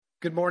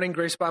Good morning,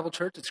 Grace Bible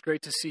Church. It's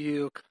great to see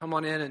you. Come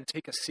on in and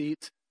take a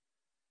seat.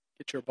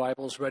 Get your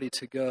Bibles ready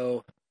to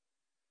go.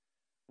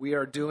 We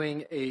are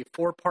doing a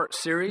 4-part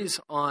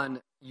series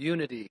on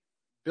unity,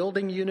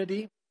 building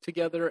unity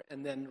together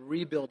and then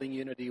rebuilding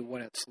unity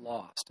when it's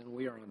lost. And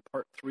we are on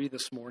part 3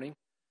 this morning.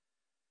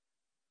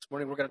 This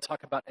morning we're going to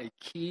talk about a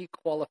key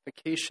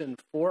qualification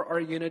for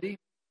our unity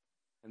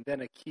and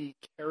then a key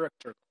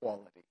character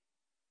quality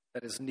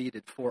that is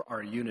needed for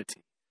our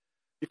unity.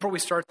 Before we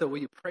start, though, will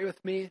you pray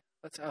with me?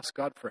 Let's ask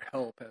God for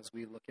help as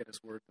we look at His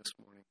Word this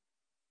morning.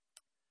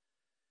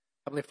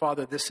 Heavenly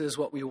Father, this is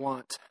what we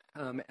want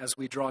as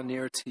we draw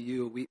near to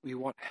you. We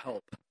want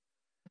help.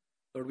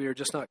 Lord, we are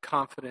just not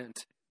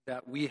confident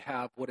that we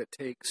have what it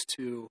takes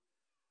to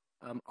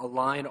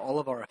align all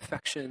of our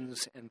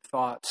affections and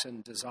thoughts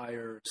and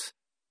desires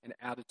and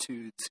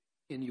attitudes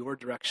in your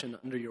direction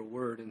under your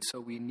Word. And so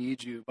we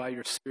need you by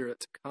your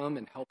Spirit to come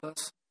and help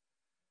us,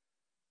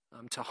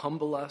 to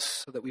humble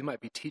us so that we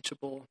might be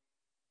teachable,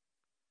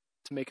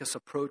 to make us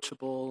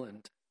approachable.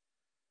 And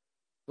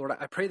Lord,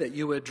 I pray that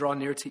you would draw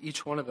near to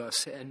each one of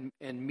us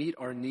and meet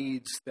our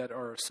needs that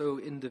are so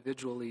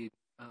individually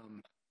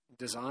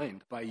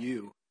designed by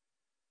you.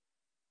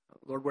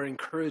 Lord, where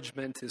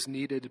encouragement is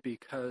needed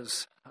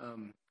because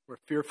we're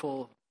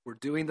fearful we're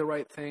doing the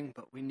right thing,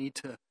 but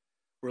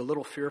we're a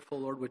little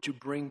fearful, Lord, would you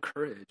bring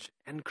courage,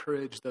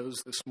 encourage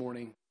those this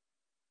morning.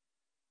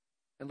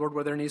 And Lord,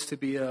 where there needs to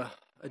be a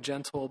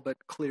gentle but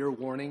clear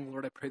warning,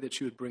 Lord, I pray that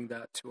you would bring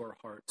that to our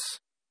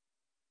hearts.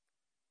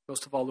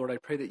 Most of all, Lord, I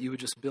pray that you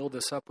would just build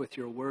us up with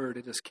your word.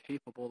 It is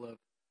capable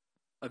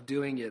of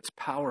doing its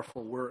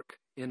powerful work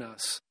in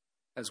us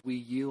as we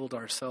yield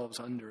ourselves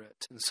under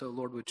it. And so,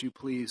 Lord, would you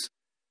please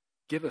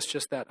give us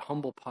just that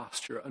humble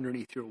posture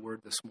underneath your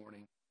word this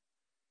morning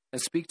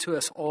and speak to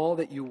us all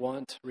that you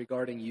want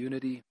regarding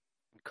unity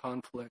and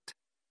conflict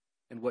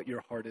and what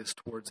your heart is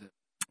towards it.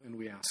 And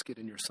we ask it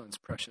in your Son's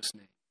precious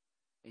name.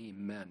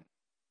 Amen.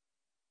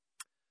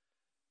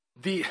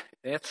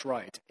 That's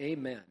right.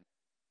 Amen.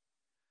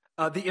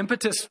 The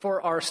impetus for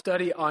our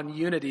study on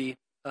unity,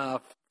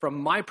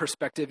 from my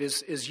perspective,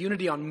 is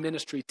unity on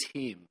ministry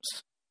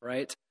teams,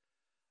 right?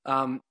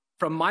 From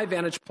my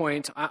vantage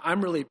point,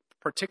 I'm really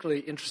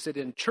particularly interested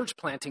in church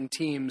planting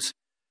teams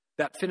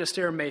that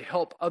Finisterre may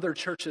help other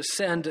churches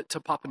send to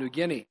Papua New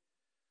Guinea.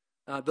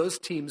 Those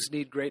teams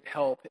need great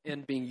help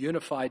in being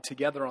unified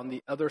together on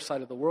the other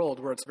side of the world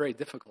where it's very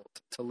difficult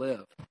to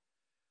live.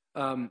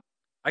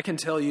 I can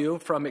tell you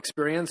from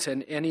experience,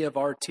 and any of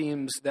our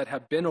teams that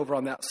have been over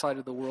on that side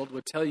of the world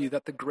would tell you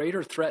that the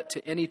greater threat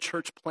to any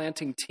church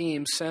planting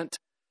team sent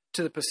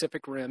to the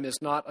Pacific Rim is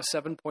not a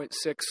 7.6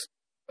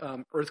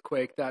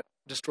 earthquake that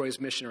destroys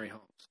missionary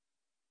homes.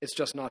 It's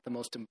just not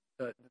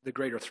the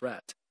greater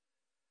threat.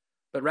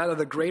 But rather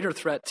the greater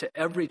threat to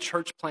every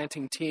church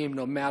planting team,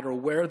 no matter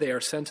where they are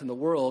sent in the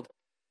world,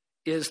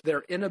 is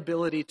their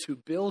inability to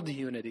build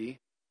unity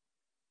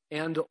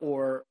and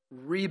or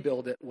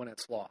rebuild it when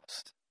it's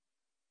lost.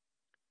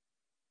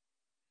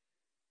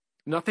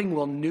 Nothing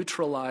will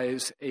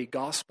neutralize a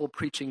gospel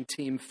preaching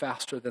team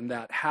faster than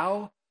that.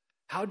 How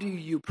do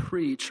you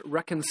preach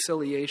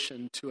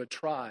reconciliation to a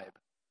tribe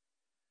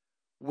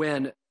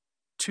when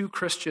 2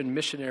 Christian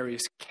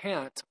missionaries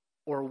can't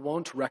or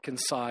won't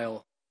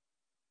reconcile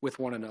with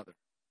one another?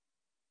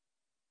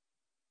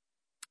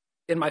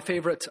 In my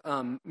favorite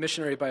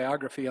missionary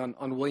biography on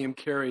William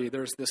Carey,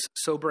 there's this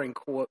sobering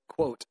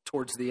quote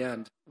towards the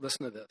end.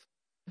 Listen to this.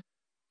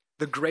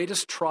 The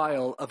greatest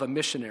trial of a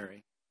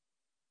missionary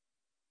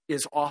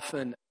is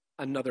often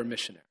another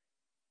missionary.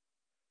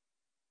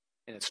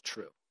 And it's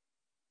true.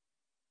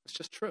 It's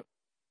just true.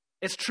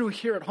 It's true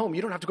here at home.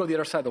 You don't have to go to the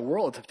other side of the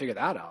world to figure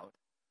that out.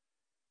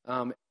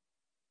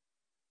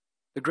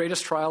 The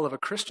greatest trial of a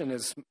Christian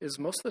is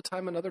most of the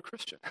time another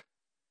Christian.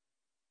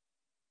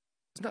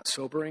 Isn't that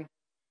sobering?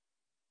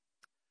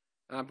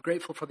 I'm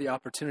grateful for the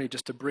opportunity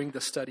just to bring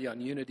the study on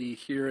unity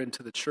here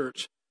into the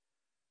church.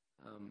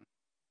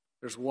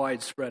 There's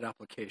widespread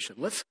application.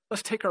 Let's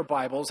take our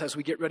Bibles as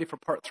we get ready for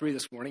part 3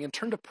 this morning and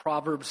turn to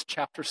Proverbs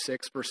chapter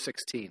 6, verse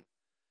 16.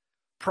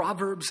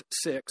 Proverbs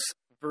 6,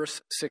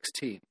 verse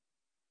 16.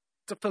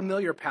 It's a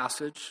familiar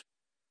passage.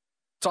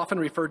 It's often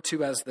referred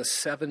to as the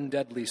 7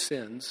 deadly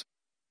sins.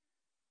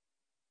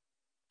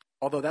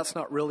 Although that's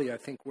not really, I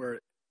think, where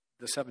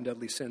the 7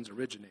 deadly sins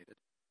originated.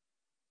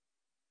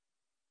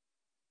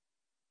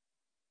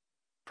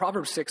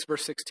 Proverbs 6,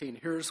 verse 16,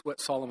 here's what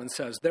Solomon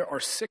says. There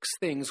are 6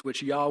 things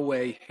which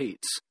Yahweh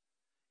hates,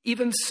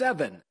 even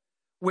 7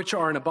 which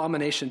are an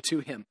abomination to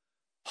him.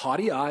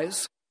 Haughty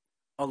eyes,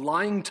 a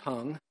lying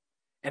tongue,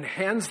 and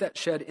hands that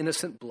shed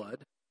innocent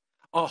blood,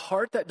 a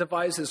heart that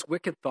devises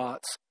wicked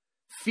thoughts,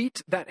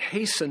 feet that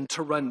hasten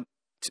to run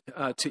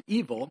to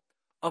evil,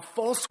 a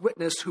false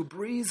witness who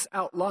breathes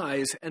out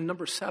lies, and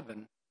number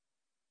 7,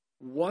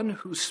 one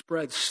who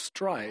spreads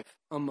strife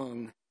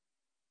among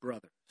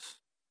brothers.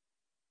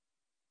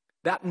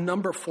 That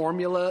number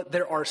formula,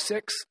 there are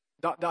 6, ...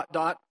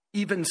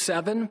 even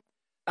 7,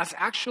 that's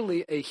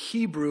actually a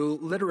Hebrew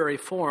literary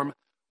form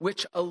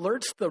which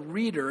alerts the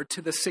reader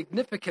to the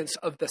significance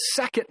of the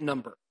second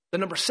number, the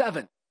number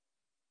 7.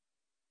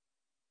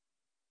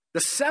 The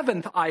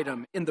 7th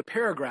item in the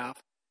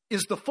paragraph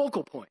is the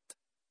focal point.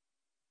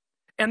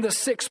 And the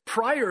 6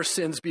 prior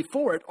sins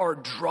before it are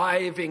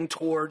driving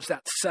towards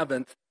that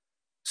 7th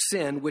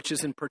sin, which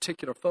is in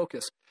particular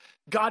focus.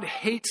 God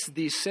hates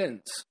these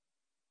sins.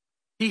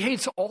 He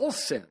hates all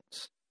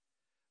sins.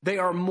 They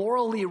are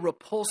morally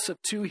repulsive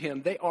to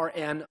him. They are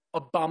an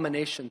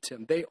abomination to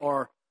him. They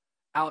are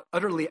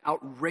utterly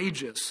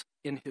outrageous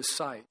in his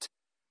sight.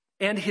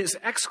 And his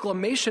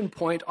exclamation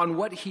point on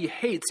what he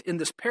hates in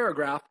this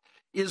paragraph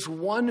is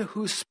one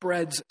who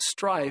spreads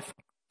strife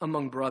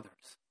among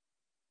brothers.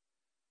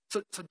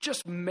 So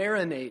just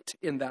marinate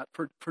in that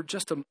for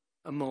just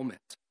a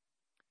moment.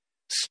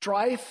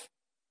 Strife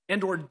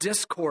and or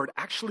discord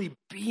actually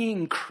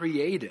being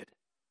created,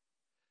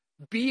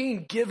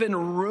 being given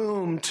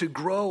room to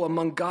grow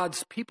among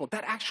God's people,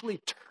 that actually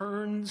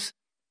turns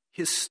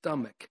his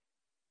stomach.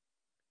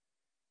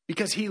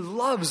 Because he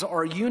loves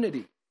our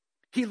unity.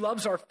 He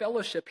loves our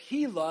fellowship.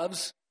 He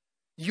loves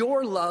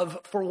your love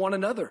for one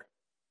another.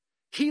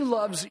 He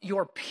loves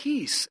your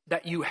peace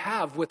that you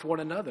have with one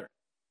another.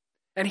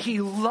 And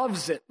he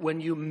loves it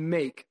when you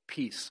make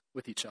peace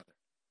with each other.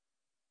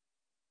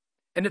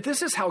 And if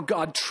this is how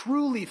God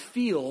truly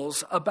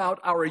feels about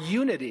our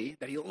unity,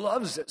 that he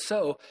loves it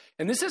so,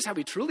 and this is how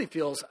he truly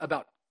feels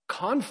about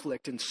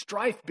conflict and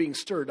strife being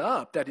stirred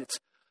up, that it's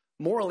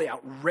morally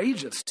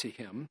outrageous to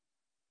him,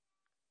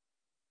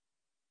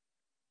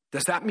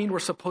 does that mean we're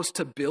supposed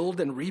to build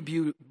and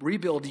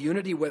rebuild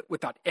unity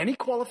without any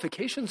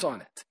qualifications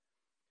on it?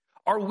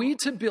 Are we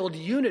to build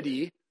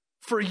unity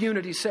for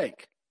unity's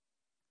sake,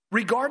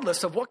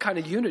 regardless of what kind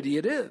of unity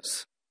it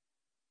is?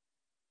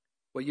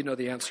 Well, you know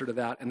the answer to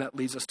that, and that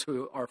leads us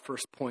to our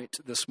first point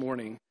this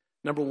morning.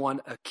 Number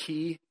 1, a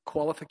key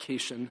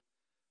qualification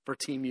for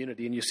team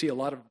unity. And you see a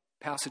lot of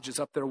passages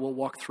up there. We'll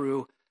walk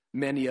through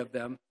many of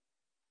them.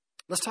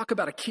 Let's talk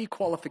about a key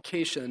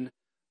qualification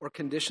or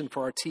condition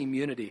for our team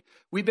unity.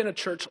 We've been a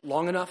church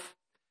long enough,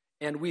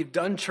 and we've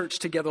done church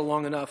together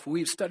long enough.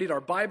 We've studied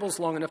our Bibles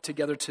long enough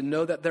together to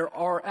know that there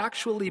are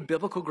actually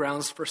biblical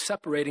grounds for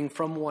separating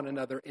from one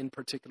another in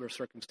particular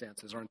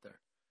circumstances, aren't there?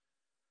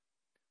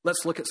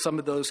 Let's look at some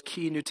of those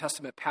key New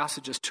Testament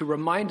passages to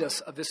remind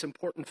us of this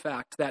important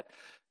fact that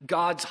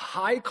God's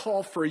high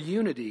call for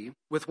unity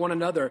with one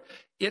another,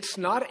 it's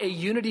not a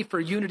unity for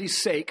unity's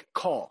sake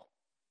call.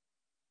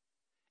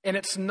 And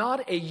it's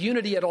not a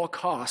unity at all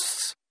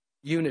costs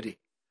unity.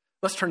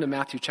 Let's turn to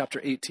Matthew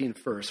chapter 18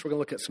 first. We're going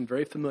to look at some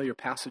very familiar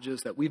passages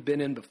that we've been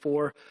in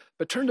before,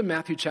 but turn to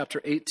Matthew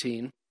chapter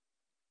 18.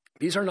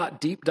 These are not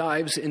deep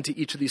dives into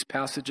each of these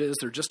passages.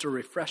 They're just a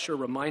refresher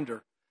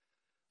reminder.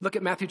 Look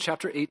at Matthew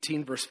chapter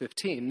 18, verse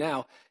 15.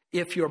 Now,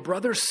 if your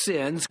brother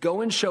sins,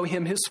 go and show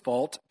him his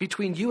fault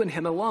between you and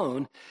him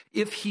alone.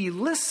 If he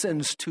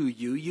listens to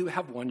you, you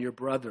have won your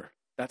brother.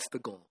 That's the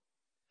goal.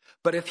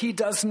 But if he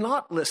does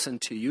not listen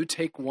to you,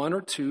 take 1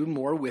 or 2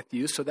 more with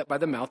you, so that by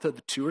the mouth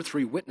of 2 or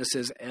 3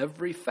 witnesses,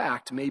 every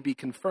fact may be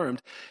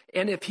confirmed.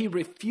 And if he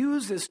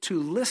refuses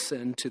to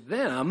listen to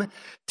them,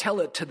 tell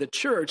it to the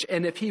church.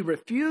 And if he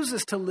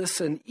refuses to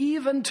listen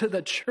even to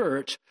the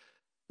church,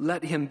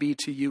 let him be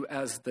to you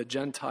as the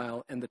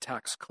Gentile and the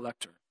tax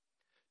collector.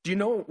 Do you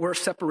know where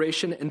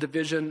separation and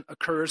division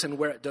occurs and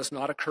where it does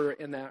not occur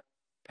in that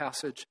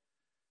passage?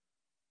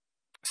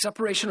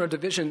 Separation or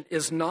division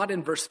is not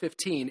in verse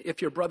 15.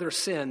 If your brother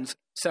sins,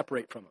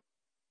 separate from him.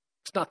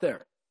 It's not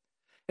there.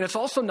 And it's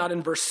also not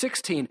in verse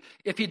 16.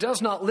 If he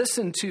does not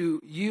listen to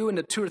you and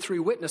the 2 or 3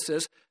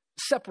 witnesses,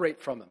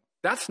 separate from him.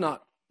 That's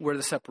not where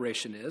the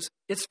separation is.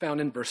 It's found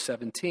in verse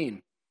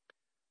 17.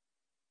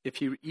 If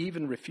he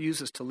even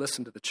refuses to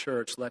listen to the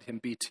church, let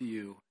him be to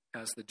you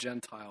as the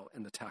Gentile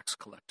and the tax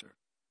collector.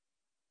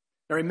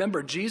 Now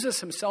remember, Jesus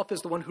himself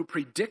is the one who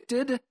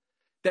predicted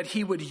that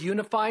he would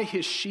unify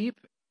his sheep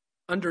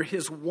under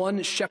his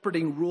one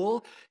shepherding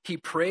rule. He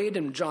prayed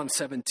in John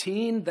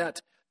 17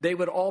 that they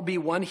would all be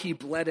one. He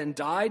bled and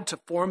died to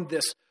form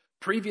this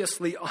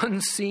previously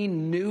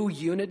unseen new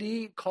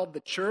unity called the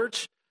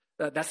church.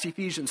 That's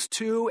Ephesians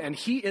 2, and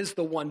he is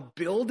the one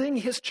building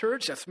his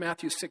church. That's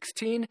Matthew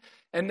 16.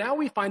 And now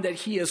we find that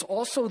he is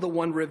also the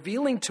one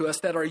revealing to us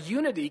that our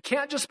unity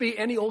can't just be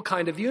any old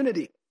kind of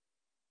unity.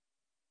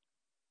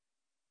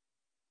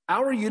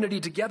 Our unity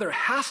together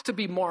has to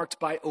be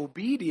marked by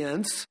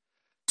obedience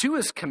to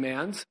his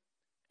commands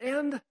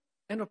and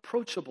an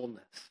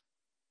approachableness.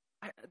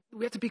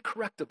 We have to be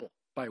correctable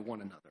by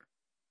one another.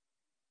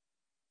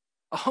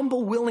 A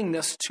humble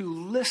willingness to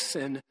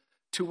listen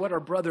to what our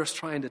brother is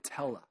trying to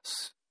tell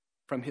us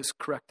from his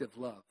corrective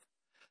love.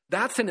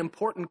 That's an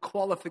important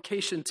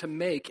qualification to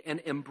make and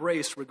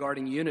embrace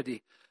regarding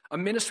unity. A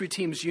ministry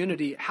team's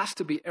unity has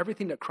to be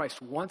everything that Christ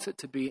wants it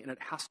to be, and it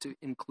has to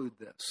include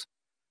this.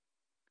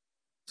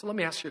 So let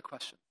me ask you a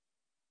question.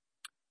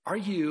 Are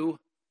you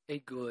a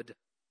good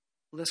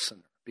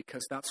listener?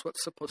 Because that's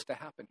what's supposed to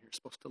happen here. You're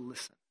supposed to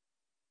listen.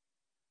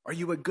 Are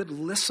you a good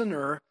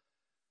listener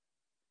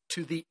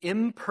to the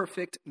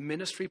imperfect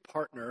ministry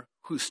partner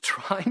who's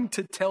trying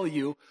to tell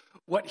you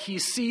what he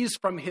sees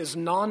from his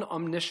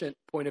non-omniscient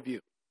point of view?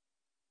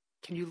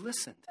 Can you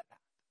listen to that?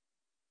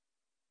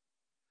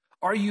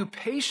 Are you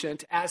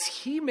patient as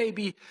he may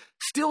be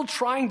still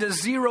trying to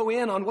zero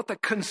in on what the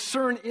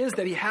concern is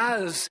that he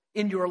has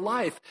in your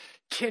life?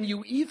 Can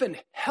you even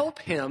help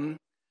him,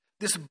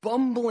 this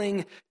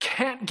bumbling,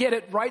 can't get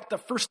it right the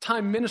first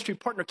time ministry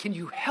partner? Can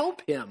you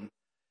help him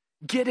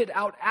get it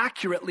out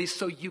accurately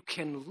so you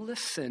can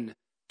listen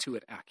to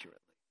it accurately?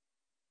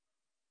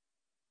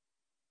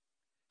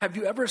 Have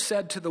you ever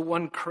said to the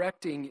one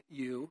correcting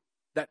you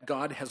that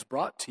God has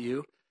brought to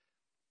you,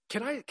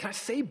 can I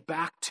say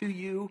back to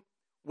you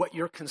what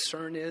your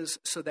concern is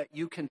so that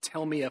you can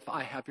tell me if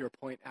I have your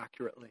point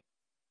accurately?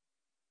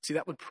 See,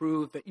 that would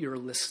prove that you're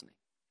listening.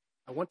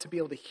 I want to be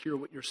able to hear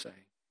what you're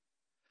saying.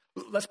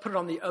 Let's put it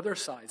on the other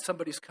side.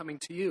 Somebody's coming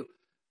to you,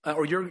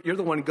 or you're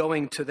the one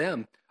going to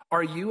them.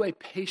 Are you a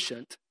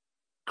patient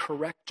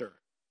corrector?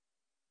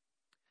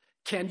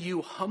 Can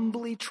you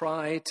humbly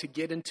try to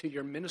get into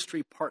your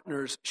ministry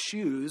partner's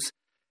shoes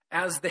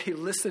as they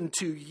listen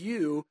to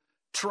you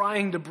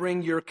trying to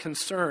bring your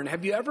concern?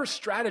 Have you ever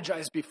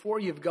strategized before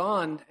you've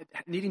gone,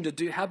 needing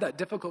to have that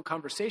difficult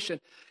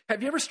conversation?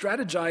 Have you ever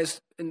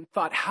strategized and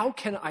thought, how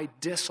can I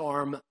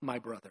disarm my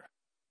brother,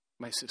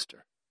 my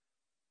sister?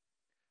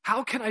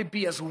 How can I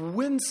be as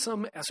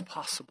winsome as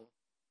possible?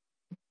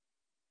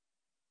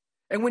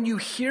 And when you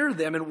hear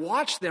them and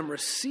watch them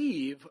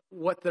receive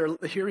what they're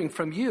hearing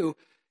from you,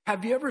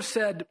 have you ever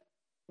said,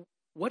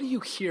 what do you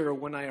hear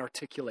when I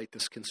articulate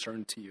this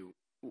concern to you?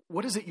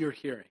 What is it you're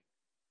hearing?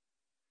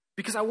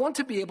 Because I want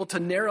to be able to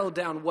narrow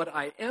down what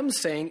I am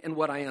saying and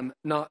what I am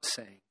not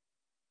saying.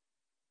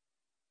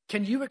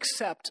 Can you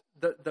accept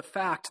the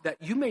fact that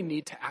you may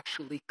need to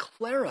actually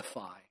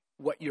clarify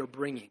what you're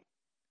bringing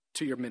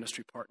to your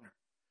ministry partner?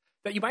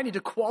 That you might need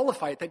to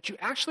qualify it, that you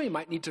actually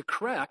might need to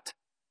correct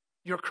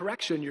your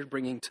correction you're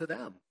bringing to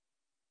them.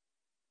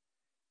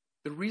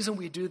 The reason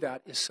we do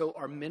that is so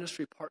our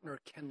ministry partner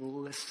can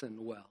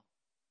listen well,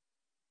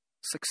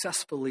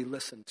 successfully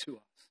listen to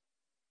us.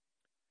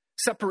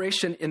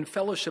 Separation in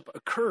fellowship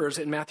occurs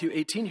in Matthew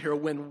 18 here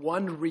when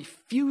one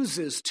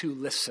refuses to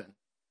listen.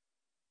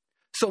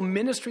 So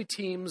ministry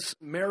teams,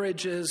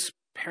 marriages,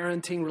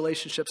 parenting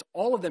relationships,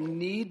 all of them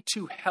need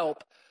to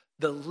help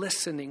the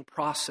listening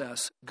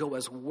process go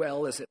as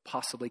well as it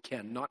possibly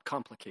can, not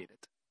complicate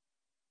it.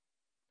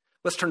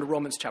 Let's turn to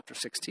Romans chapter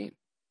 16.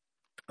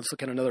 Let's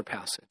look at another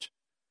passage.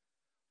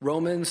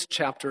 Romans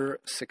chapter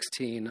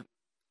 16,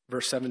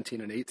 verse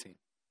 17 and 18.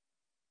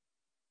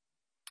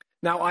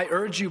 Now I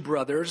urge you,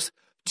 brothers,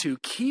 to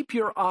keep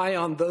your eye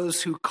on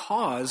those who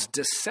cause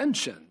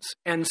dissensions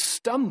and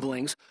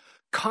stumblings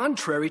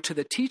contrary to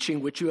the teaching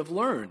which you have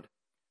learned,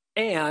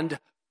 and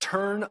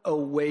turn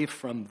away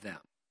from them.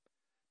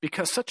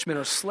 Because such men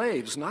are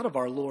slaves, not of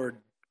our Lord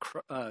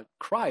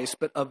Christ,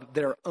 but of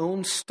their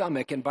own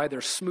stomach, and by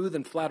their smooth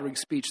and flattering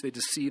speech they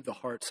deceive the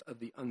hearts of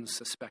the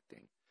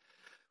unsuspecting.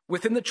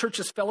 Within the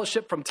church's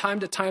fellowship, from time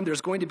to time, there's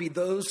going to be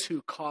those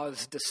who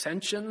cause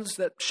dissensions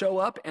that show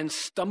up and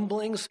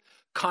stumblings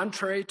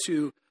contrary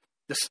to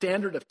the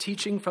standard of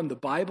teaching from the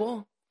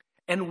Bible.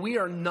 And we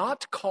are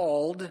not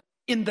called,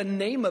 in the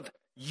name of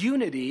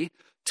unity,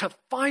 to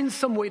find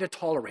some way to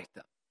tolerate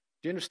them.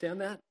 Do you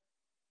understand that?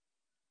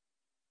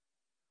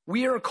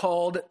 We are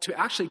called to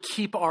actually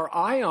keep our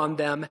eye on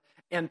them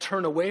and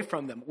turn away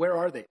from them. Where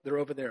are they? They're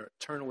over there.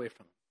 Turn away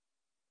from them.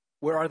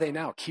 Where are they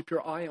now? Keep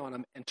your eye on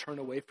them and turn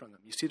away from them.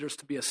 You see, there's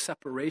to be a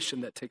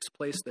separation that takes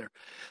place there.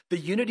 The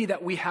unity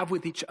that we have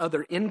with each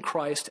other in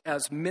Christ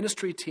as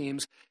ministry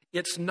teams,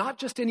 it's not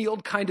just any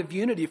old kind of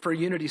unity for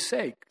unity's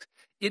sake.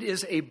 It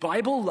is a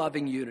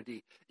Bible-loving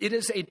unity. It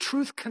is a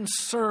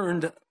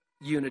truth-concerned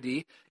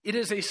unity. It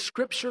is a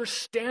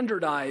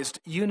Scripture-standardized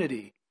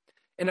unity.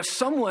 And if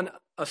someone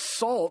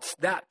assaults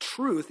that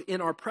truth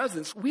in our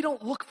presence, we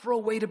don't look for a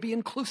way to be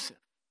inclusive.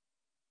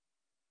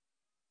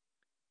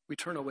 We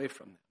turn away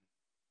from them.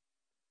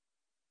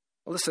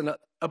 Listen,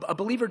 a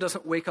believer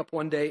doesn't wake up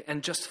one day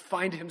and just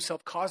find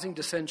himself causing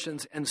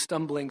dissensions and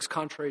stumblings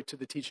contrary to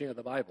the teaching of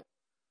the Bible.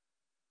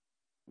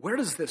 Where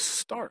does this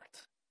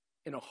start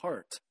in a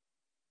heart?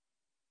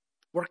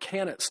 Where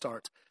can it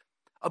start?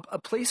 A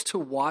place to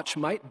watch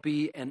might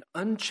be an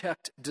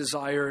unchecked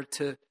desire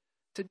to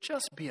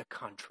just be a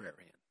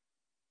contrarian.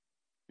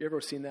 You ever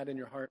seen that in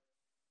your heart?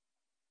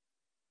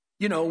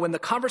 You know, when the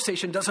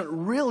conversation doesn't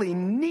really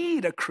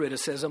need a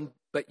criticism,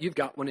 but you've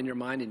got one in your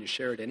mind and you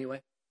share it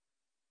anyway.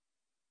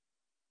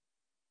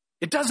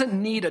 It doesn't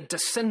need a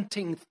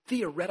dissenting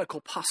theoretical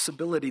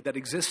possibility that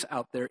exists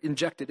out there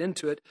injected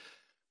into it,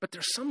 but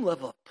there's some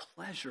level of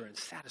pleasure and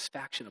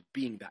satisfaction of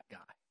being that guy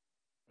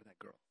or that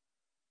girl.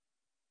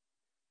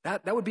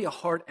 That would be a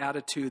heart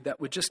attitude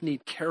that would just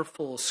need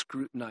careful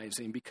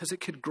scrutinizing because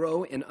it could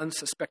grow in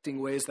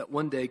unsuspecting ways that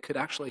one day could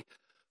actually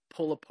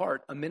pull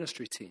apart a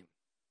ministry team.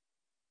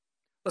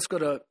 Let's go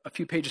to a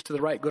few pages to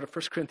the right. Go to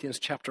 1 Corinthians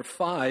chapter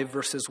 5,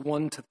 verses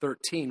 1 to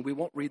 13. We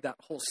won't read that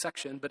whole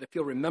section, but if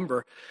you'll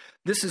remember,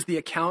 this is the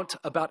account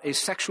about a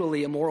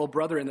sexually immoral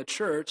brother in the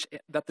church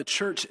that the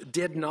church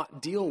did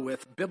not deal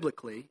with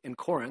biblically in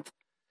Corinth.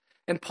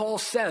 And Paul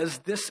says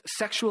this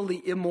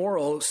sexually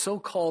immoral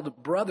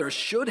so-called brother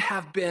should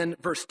have been,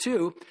 verse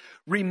 2,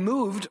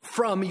 removed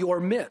from your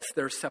midst.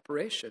 There's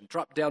separation.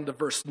 Drop down to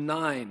verse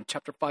 9,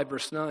 chapter 5,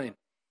 verse 9.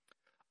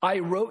 I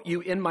wrote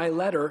you in my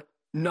letter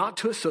not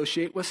to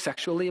associate with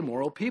sexually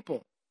immoral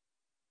people.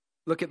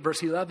 Look at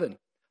verse 11.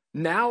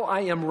 Now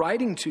I am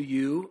writing to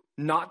you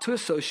not to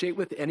associate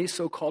with any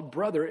so-called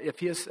brother if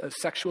he is a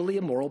sexually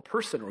immoral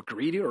person or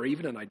greedy or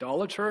even an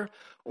idolater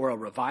or a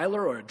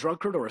reviler or a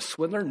drunkard or a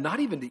swindler, not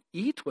even to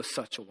eat with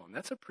such a one.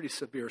 That's a pretty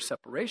severe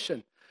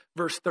separation.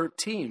 Verse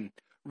 13,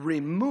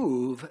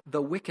 remove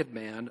the wicked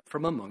man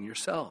from among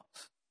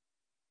yourselves.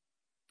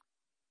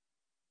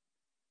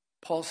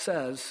 Paul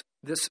says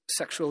this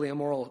sexually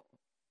immoral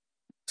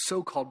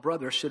so-called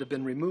brother should have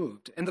been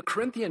removed. And the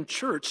Corinthian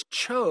church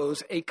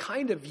chose a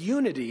kind of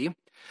unity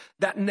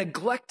that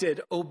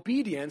neglected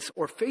obedience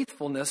or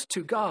faithfulness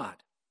to God.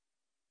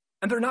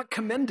 And they're not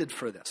commended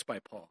for this by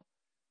Paul.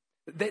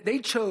 They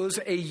chose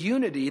a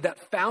unity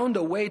that found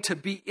a way to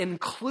be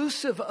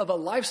inclusive of a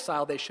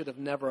lifestyle they should have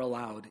never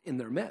allowed in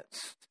their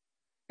midst.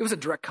 It was a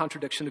direct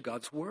contradiction to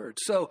God's word.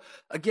 So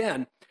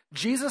again,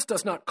 Jesus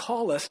does not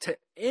call us to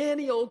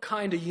any old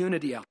kind of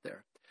unity out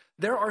there.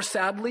 There are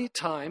sadly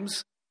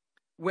times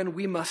when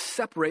we must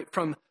separate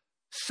from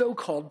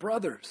so-called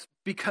brothers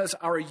because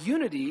our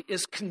unity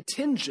is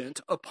contingent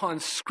upon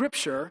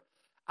Scripture,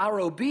 our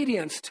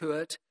obedience to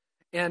it,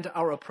 and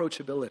our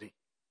approachability.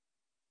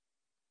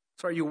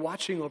 So are you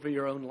watching over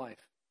your own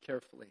life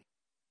carefully?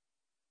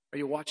 Are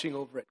you watching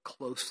over it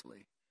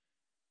closely?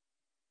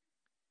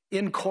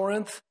 In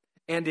Corinth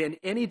and in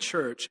any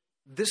church,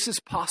 this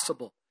is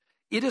possible.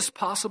 It is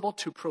possible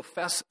to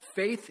profess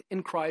faith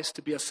in Christ,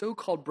 to be a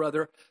so-called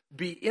brother,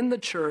 be in the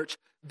church,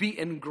 be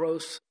in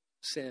gross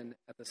sin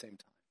at the same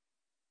time.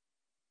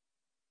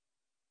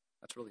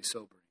 That's really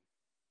sobering.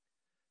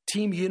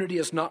 Team unity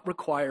is not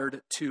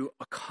required to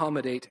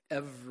accommodate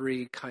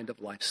every kind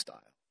of lifestyle.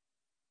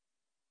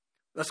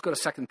 Let's go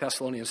to 2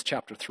 Thessalonians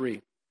chapter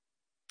 3.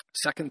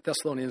 2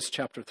 Thessalonians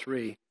chapter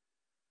 3.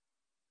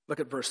 Look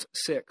at verse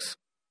 6.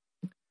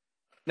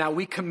 Now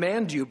we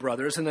command you,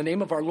 brothers, in the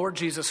name of our Lord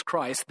Jesus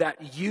Christ,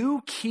 that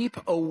you keep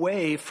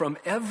away from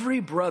every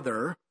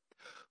brother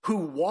who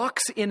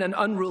walks in an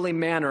unruly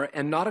manner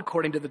and not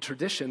according to the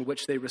tradition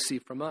which they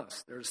receive from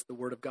us. There's the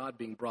word of God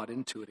being brought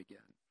into it again.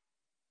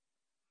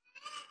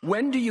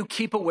 When do you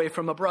keep away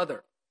from a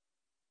brother?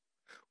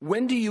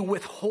 When do you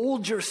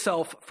withhold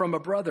yourself from a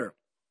brother?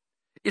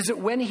 Is it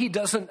when he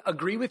doesn't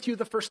agree with you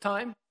the first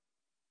time?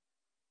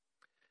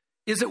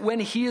 Is it when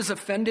he is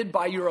offended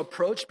by your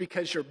approach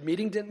because your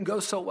meeting didn't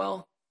go so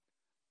well?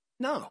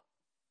 No.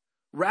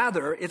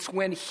 Rather, it's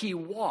when he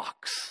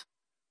walks,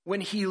 when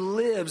he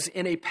lives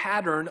in a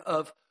pattern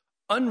of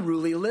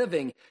unruly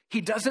living. He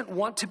doesn't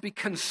want to be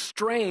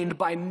constrained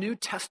by New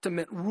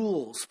Testament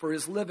rules for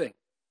his living.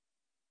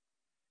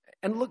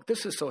 And look,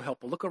 this is so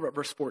helpful. Look over at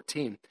verse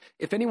 14.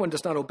 If anyone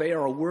does not obey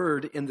our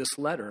word in this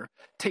letter,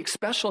 take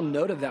special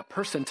note of that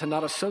person to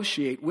not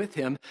associate with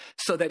him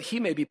so that he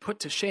may be put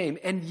to shame.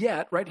 And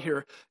yet, right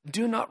here,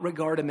 do not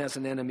regard him as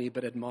an enemy,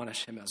 but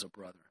admonish him as a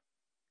brother.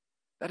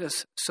 That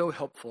is so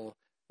helpful.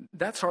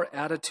 That's our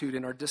attitude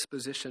and our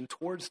disposition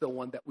towards the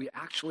one that we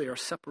actually are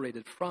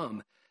separated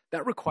from.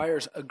 That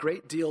requires a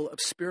great deal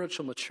of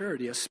spiritual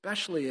maturity,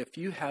 especially if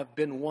you have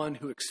been one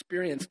who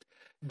experienced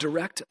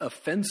direct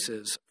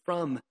offenses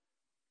from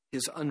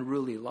his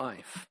unruly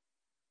life.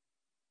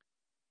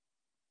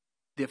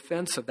 The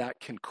offense of that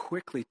can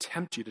quickly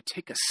tempt you to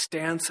take a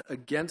stance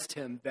against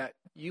him that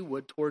you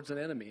would towards an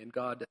enemy, and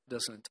God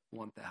doesn't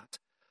want that.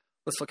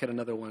 Let's look at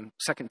another one.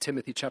 2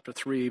 Timothy chapter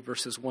 3,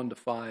 verses 1 to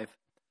 5.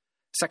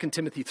 2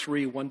 Timothy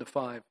 3, 1 to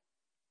 5.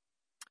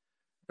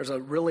 There's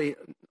a really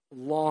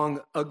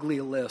long,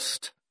 ugly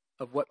list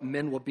of what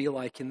men will be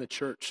like in the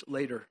church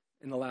later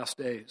in the last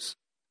days.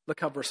 Look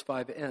how verse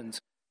 5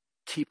 ends.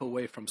 Keep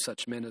away from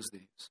such men as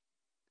these.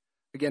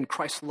 Again,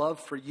 Christ's love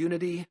for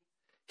unity,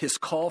 his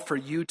call for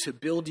you to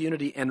build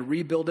unity and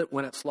rebuild it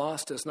when it's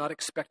lost, does not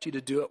expect you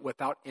to do it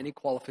without any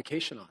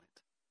qualification on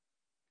it.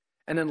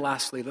 And then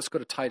lastly, let's go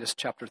to Titus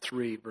chapter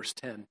 3, verse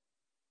 10.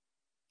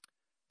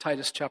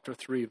 Titus chapter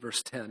 3,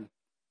 verse 10.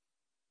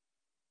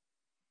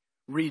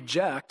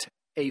 Reject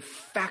a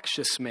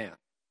factious man,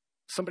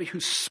 somebody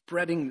who's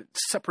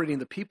separating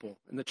the people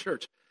in the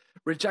church.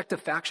 Reject a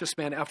factious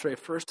man after a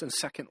first and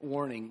second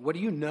warning. What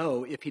do you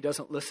know if he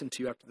doesn't listen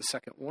to you after the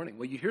second warning?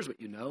 Well, here's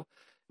what you know.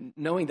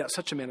 Knowing that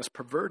such a man is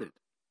perverted.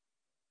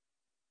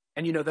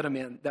 And you know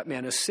that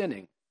man is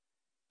sinning.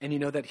 And you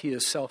know that he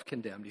is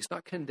self-condemned. He's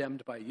not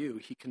condemned by you.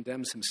 He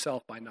condemns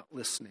himself by not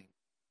listening.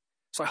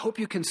 So I hope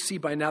you can see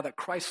by now that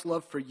Christ's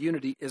love for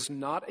unity is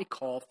not a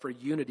call for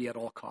unity at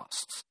all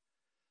costs.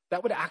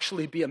 That would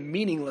actually be a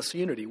meaningless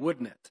unity,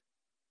 wouldn't it?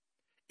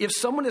 If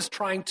someone is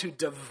trying to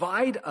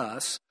divide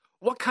us,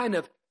 what kind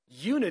of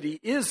unity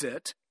is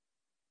it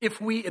if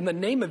we, in the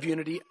name of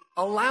unity,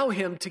 allow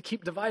him to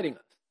keep dividing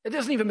us? It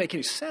doesn't even make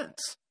any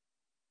sense.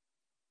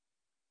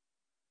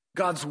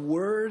 God's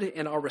word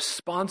and our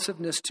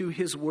responsiveness to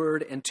his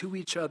word and to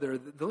each other,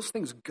 those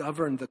things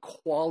govern the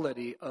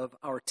quality of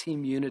our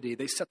team unity.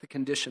 They set the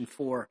condition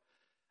for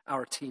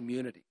our team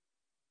unity.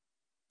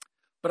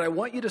 But I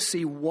want you to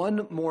see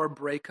one more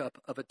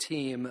breakup of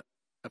team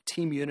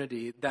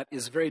unity that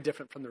is very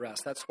different from the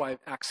rest. That's why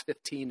Acts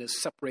 15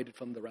 is separated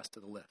from the rest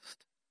of the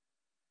list.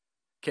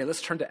 Okay,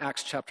 let's turn to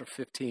Acts chapter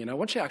 15. I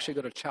want you to actually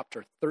go to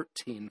chapter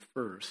 13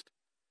 first,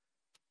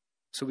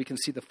 so we can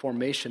see the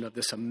formation of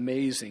this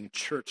amazing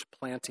church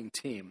planting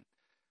team.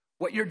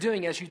 What you're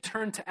doing as you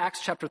turn to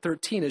Acts chapter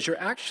 13 is you're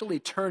actually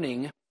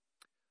turning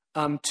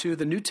to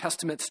the New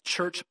Testament's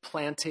church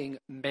planting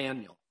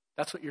manual.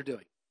 That's what you're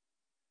doing.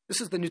 This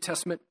is the New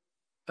Testament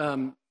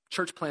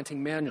church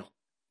planting manual,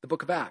 the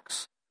book of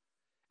Acts.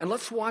 And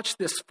let's watch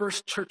this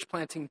first church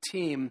planting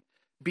team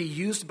be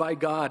used by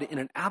God in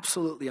an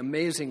absolutely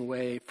amazing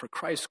way for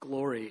Christ's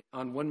glory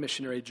on one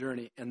missionary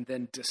journey and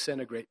then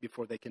disintegrate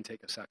before they can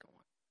take a second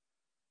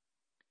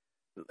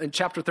one. In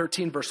chapter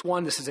 13, verse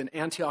 1, this is in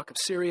Antioch of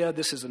Syria.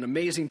 This is an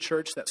amazing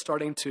church that's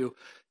starting to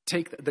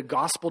take the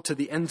gospel to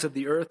the ends of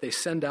the earth. They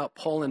send out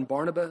Paul and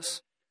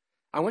Barnabas.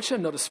 I want you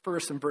to notice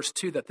first in verse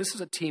 2 that this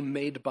is a team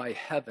made by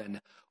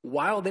heaven.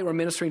 While they were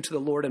ministering to the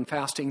Lord and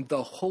fasting,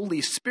 the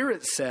Holy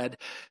Spirit said,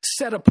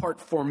 "Set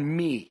apart for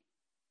me."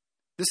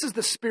 This is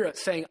the Spirit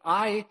saying,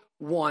 I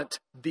want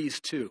these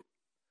two,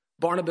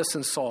 Barnabas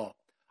and Saul.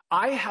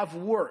 I have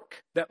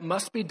work that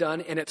must be done,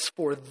 and it's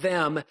for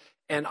them,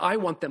 and I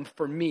want them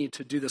for me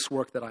to do this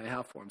work that I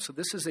have for them. So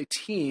this is a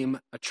team,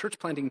 a church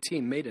planting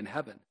team made in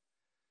heaven.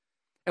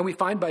 And we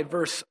find by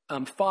verse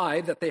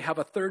 5 that they have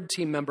a third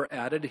team member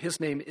added. His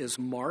name is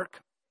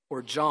Mark,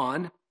 or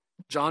John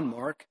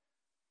Mark.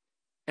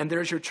 And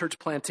there's your church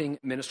planting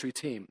ministry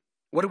team.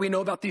 What do we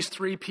know about these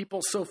three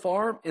people so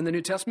far in the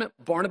New Testament?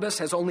 Barnabas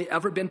has only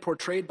ever been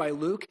portrayed by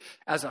Luke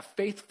as a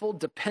faithful,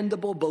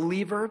 dependable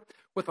believer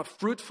with a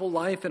fruitful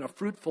life and a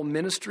fruitful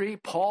ministry.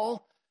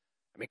 Paul,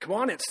 come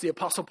on, it's the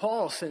Apostle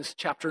Paul since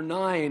chapter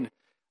 9.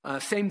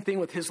 Same thing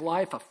with his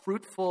life, a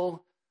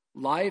fruitful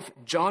life.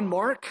 John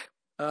Mark,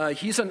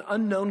 he's an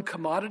unknown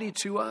commodity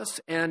to us,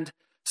 and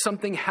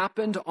something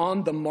happened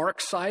on the Mark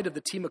side of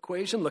the team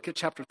equation. Look at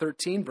chapter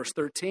 13, verse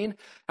 13.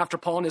 After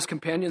Paul and his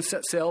companions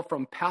set sail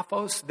from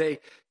Paphos, they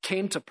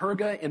came to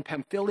Perga in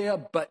Pamphylia,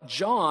 but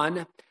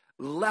John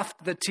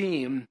left the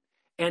team,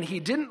 and he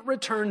didn't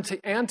return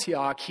to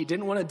Antioch. He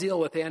didn't want to deal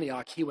with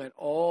Antioch. He went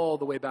all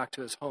the way back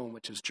to his home,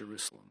 which is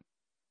Jerusalem.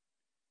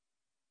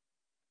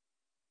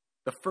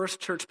 The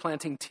first church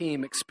planting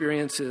team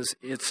experiences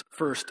its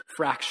first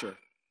fracture.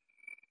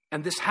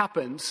 And this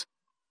happens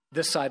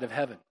this side of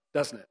heaven,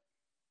 doesn't it?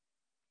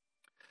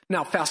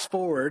 Now, fast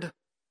forward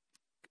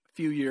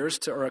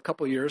a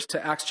couple years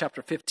to Acts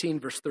chapter 15,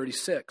 verse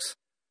 36.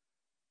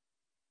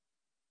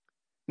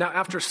 Now,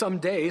 after some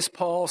days,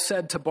 Paul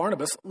said to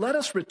Barnabas, "Let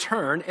us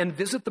return and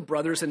visit the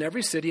brothers in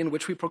every city in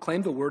which we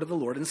proclaim the word of the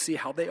Lord and see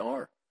how they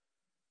are."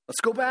 Let's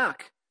go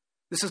back.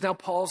 This is now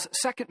Paul's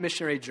second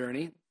missionary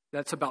journey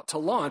that's about to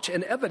launch.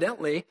 And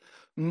evidently,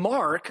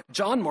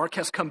 John Mark,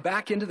 has come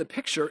back into the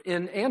picture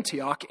in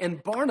Antioch,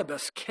 and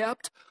Barnabas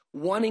kept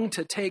wanting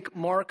to take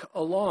Mark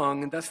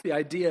along. And that's the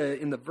idea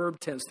in the verb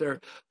tense there.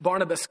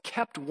 Barnabas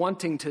kept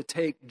wanting to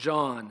take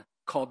John,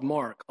 called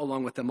Mark,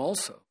 along with them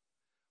also.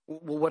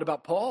 Well, what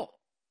about Paul?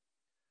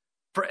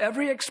 For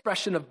every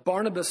expression of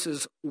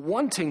Barnabas's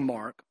wanting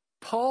Mark,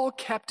 Paul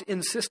kept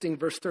insisting,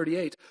 verse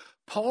 38,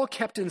 Paul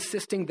kept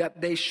insisting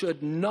that they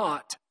should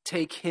not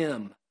take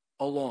him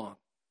along.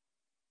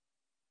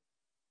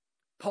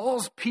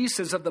 Paul's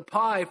pieces of the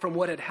pie from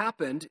what had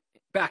happened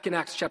back in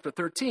Acts chapter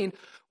 13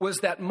 was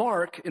that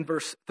Mark, in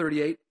verse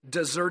 38,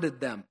 deserted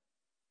them.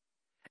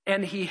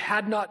 And he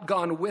had not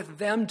gone with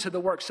them to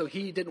the work. So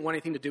he didn't want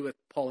anything to do with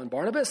Paul and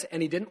Barnabas,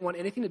 and he didn't want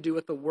anything to do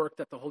with the work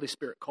that the Holy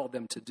Spirit called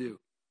them to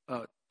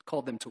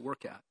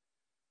work at.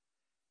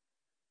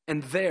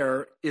 And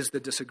there is the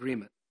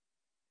disagreement.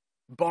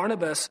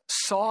 Barnabas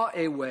saw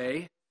a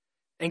way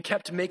and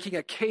kept making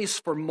a case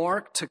for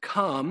Mark to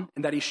come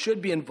and that he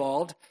should be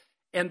involved.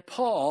 And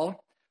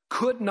Paul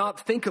could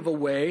not think of a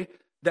way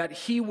that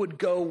he would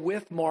go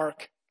with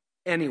Mark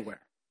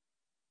anywhere.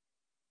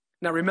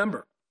 Now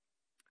remember,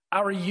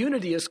 our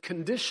unity is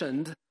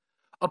conditioned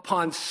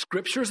upon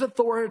Scripture's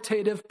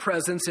authoritative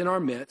presence in our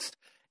midst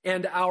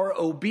and our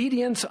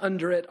obedience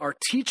under it, our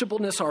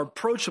teachableness, our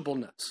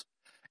approachableness.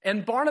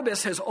 And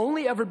Barnabas has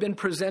only ever been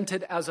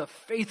presented as a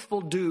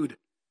faithful dude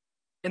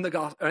in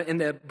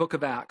the book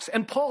of Acts.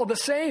 And Paul the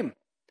same.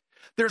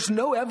 There's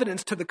no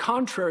evidence to the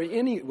contrary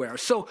anywhere.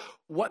 So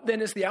what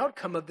then is the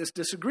outcome of this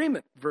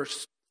disagreement?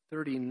 Verse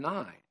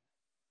 39.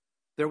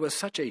 There was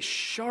such a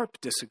sharp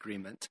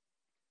disagreement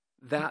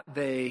that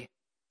they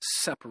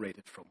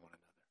separated from one another.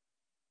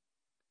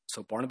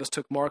 So Barnabas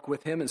took Mark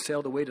with him and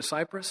sailed away to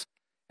Cyprus,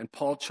 and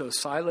Paul chose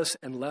Silas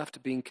and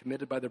left, being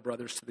committed by the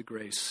brothers to the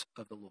grace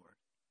of the Lord.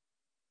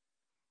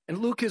 And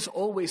Luke is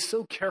always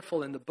so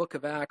careful in the book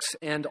of Acts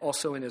and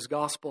also in his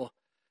gospel.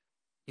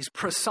 He's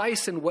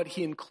precise in what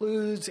he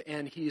includes,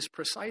 and he's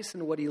precise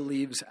in what he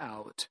leaves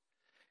out.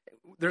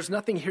 There's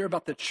nothing here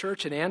about the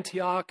church in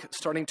Antioch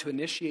starting to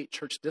initiate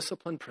church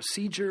discipline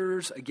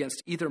procedures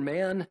against either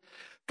man.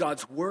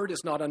 God's word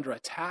is not under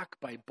attack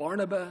by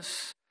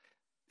Barnabas.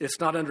 It's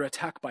not under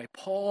attack by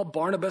Paul.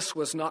 Barnabas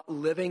was not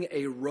living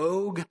a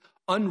rogue,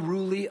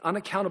 unruly,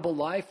 unaccountable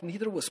life.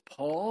 Neither was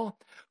Paul.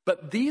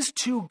 But these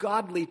two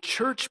godly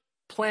church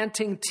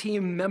planting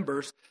team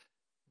members,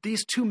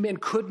 these two men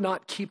could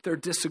not keep their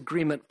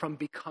disagreement from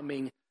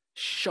becoming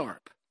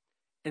sharp.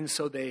 And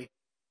so they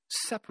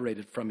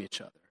separated from each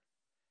other.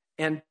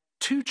 And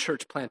two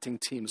church planting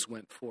teams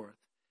went forth.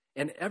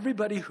 And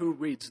everybody who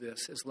reads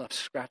this is left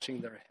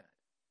scratching their head.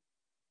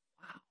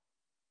 Wow,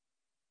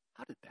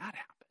 how did that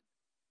happen?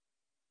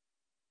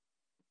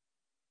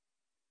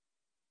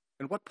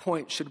 And what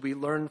point should we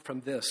learn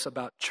from this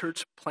about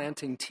church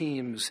planting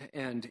teams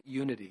and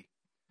unity?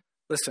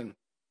 Listen,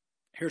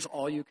 here's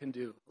all you can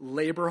do.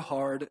 Labor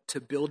hard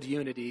to build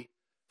unity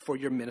for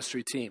your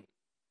ministry team.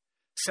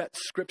 Set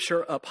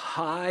Scripture up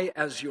high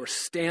as your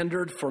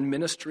standard for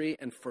ministry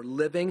and for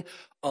living.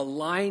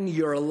 Align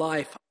your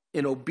life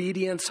in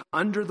obedience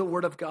under the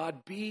Word of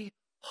God. Be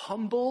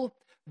humble,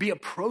 be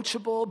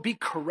approachable, be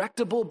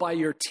correctable by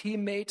your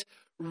teammate.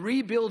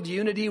 Rebuild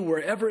unity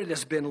wherever it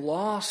has been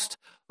lost.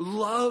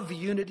 Love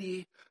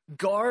unity.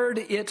 Guard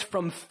it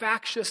from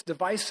factious,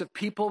 divisive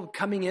people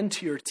coming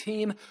into your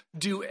team.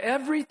 Do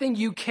everything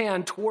you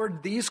can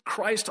toward these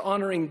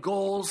Christ-honoring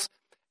goals,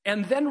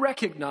 and then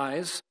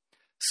recognize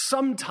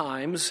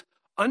sometimes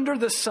under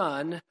the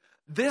sun,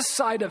 this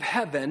side of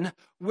heaven,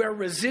 where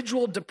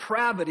residual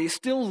depravity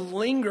still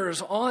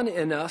lingers on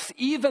in us,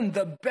 even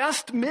the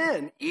best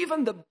men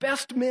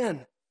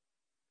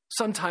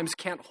sometimes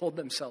can't hold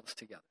themselves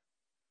together.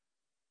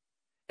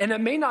 And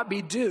it may not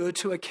be due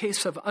to a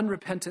case of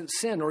unrepentant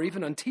sin or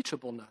even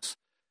unteachableness,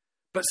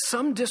 but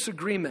some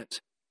disagreement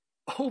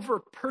over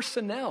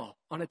personnel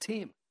on a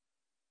team.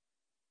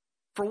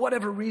 For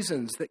whatever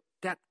reasons,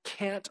 that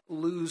can't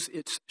lose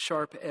its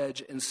sharp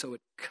edge, and so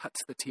it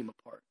cuts the team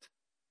apart.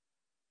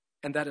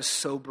 And that is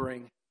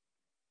sobering,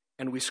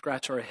 and we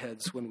scratch our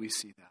heads when we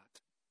see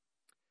that.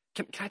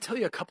 Can I tell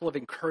you a couple of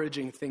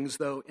encouraging things,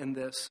 though,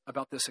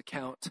 about this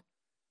account?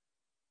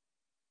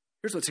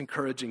 Here's what's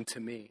encouraging to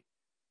me.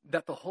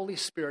 That the Holy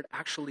Spirit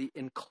actually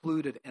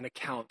included an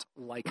account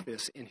like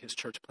this in his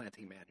church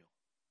planting manual.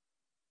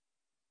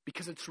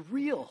 Because it's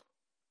real.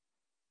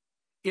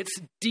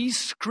 It's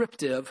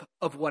descriptive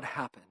of what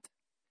happened.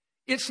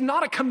 It's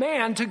not a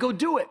command to go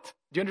do it.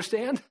 Do you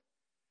understand?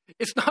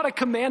 It's not a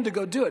command to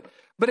go do it,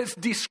 but it's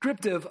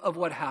descriptive of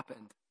what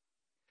happened.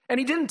 And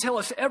he didn't tell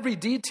us every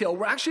detail.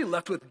 We're actually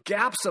left with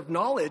gaps of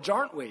knowledge,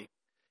 aren't we?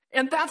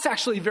 And that's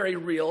actually very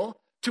real.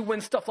 To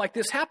when stuff like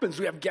this happens,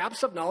 we have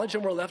gaps of knowledge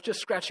and we're left just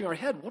scratching our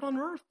head. What on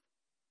earth?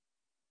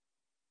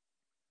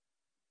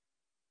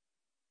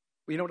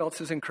 Well, you know what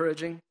else is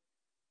encouraging?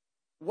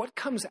 What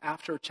comes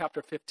after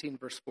chapter 15,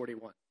 verse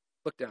 41?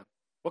 Look down.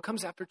 What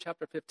comes after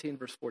chapter 15,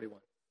 verse 41?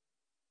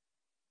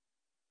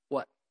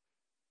 What?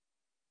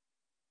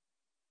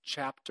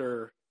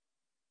 Chapter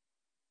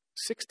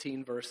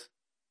 16, verse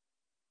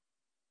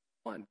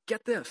 1.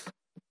 Get this.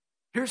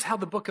 Here's how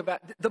the book of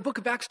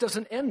Acts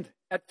doesn't end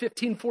at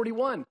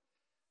 1541.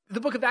 The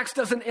book of Acts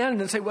doesn't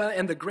end and say, well,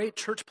 and the great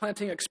church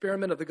planting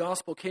experiment of the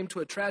gospel came to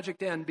a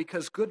tragic end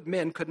because good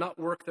men could not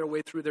work their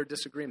way through their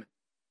disagreement.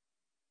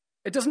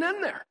 It doesn't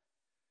end there.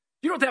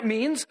 You know what that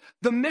means?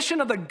 The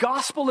mission of the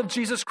gospel of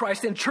Jesus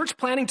Christ in church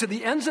planting to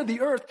the ends of the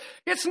earth,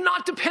 it's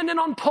not dependent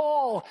on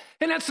Paul,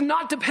 and it's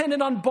not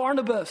dependent on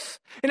Barnabas,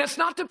 and it's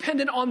not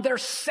dependent on their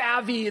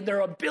savvy and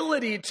their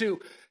ability to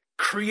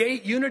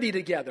create unity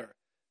together.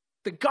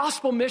 The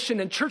gospel mission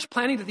and church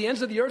planting to the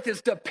ends of the earth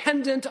is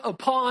dependent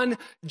upon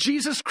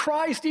Jesus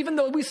Christ, even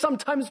though we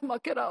sometimes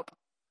muck it up.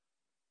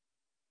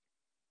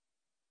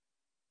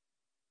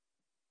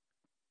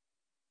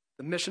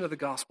 The mission of the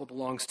gospel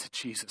belongs to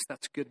Jesus.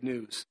 That's good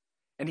news.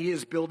 And he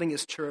is building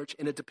his church,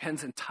 and it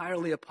depends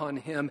entirely upon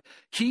him.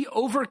 He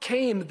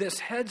overcame this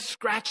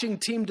head-scratching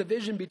team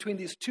division between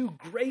these two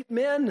great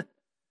men.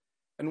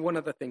 And one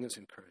other thing is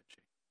encouraging.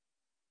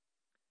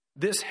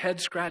 This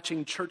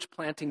head-scratching,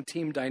 church-planting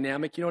team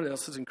dynamic, you know what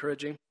else is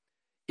encouraging?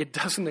 It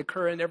doesn't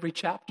occur in every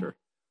chapter.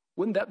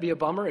 Wouldn't that be a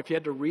bummer if you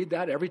had to read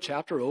that every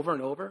chapter over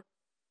and over?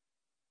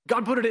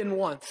 God put it in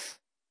once.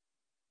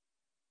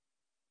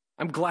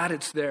 I'm glad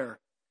it's there,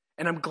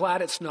 and I'm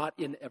glad it's not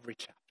in every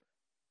chapter.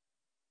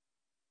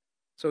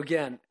 So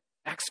again,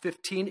 Acts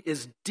 15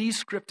 is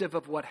descriptive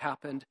of what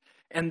happened,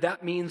 and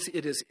that means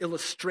it is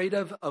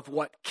illustrative of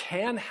what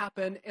can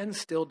happen and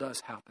still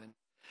does happen.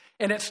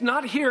 And it's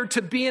not here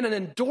to be an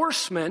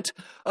endorsement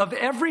of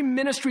every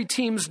ministry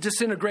team's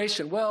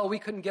disintegration. Well, we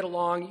couldn't get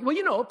along. Well,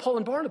 you know, Paul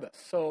and Barnabas,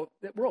 so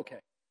we're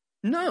okay.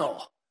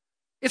 No,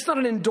 it's not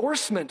an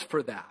endorsement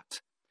for that.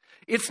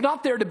 It's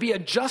not there to be a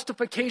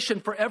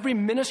justification for every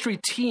ministry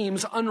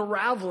team's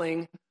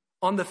unraveling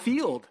on the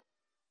field.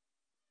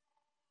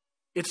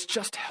 It's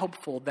just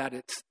helpful that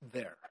it's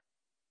there,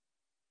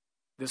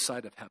 this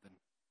side of heaven.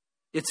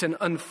 It's an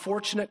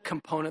unfortunate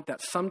component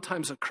that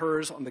sometimes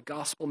occurs on the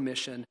gospel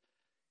mission,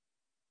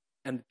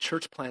 and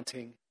church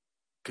planting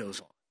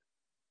goes on.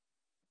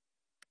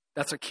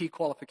 That's a key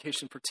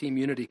qualification for team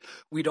unity.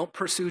 We don't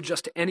pursue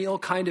just any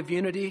old kind of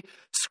unity.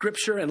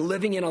 Scripture and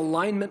living in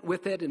alignment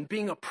with it and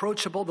being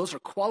approachable, those are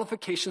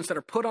qualifications that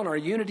are put on our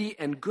unity,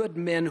 and good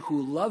men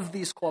who love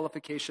these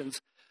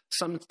qualifications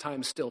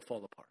sometimes still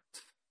fall apart.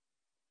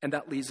 And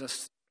that leads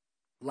us,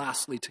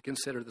 lastly, to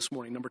consider this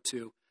morning, number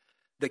 2,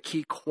 the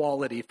key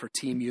quality for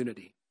team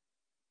unity.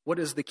 What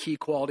is the key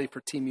quality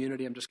for team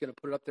unity? I'm just going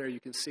to put it up there. You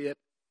can see it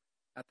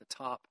at the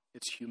top.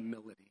 It's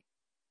humility.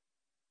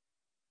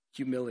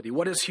 Humility.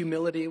 What is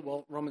humility?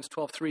 Well, Romans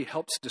 12:3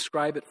 helps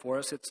describe it for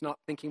us. It's not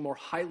thinking more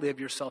highly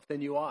of yourself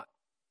than you ought.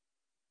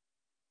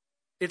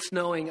 It's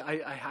knowing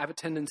I have a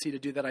tendency to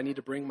do that. I need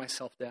to bring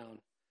myself down.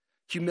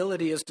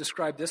 Humility is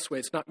described this way.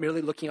 It's not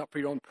merely looking out for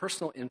your own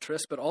personal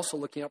interests, but also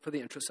looking out for the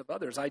interests of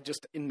others. I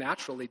just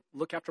naturally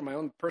look after my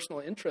own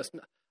personal interests.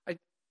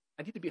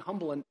 I need to be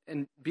humble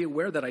and be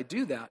aware that I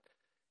do that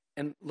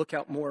and look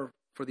out more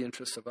for the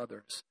interests of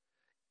others.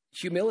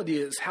 Humility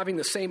is having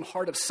the same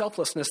heart of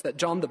selflessness that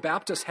John the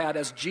Baptist had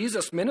as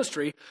Jesus'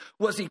 ministry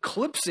was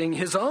eclipsing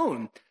his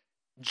own.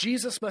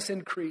 Jesus must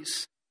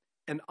increase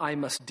and I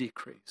must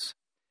decrease.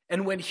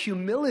 And when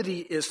humility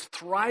is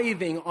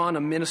thriving on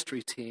a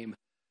ministry team,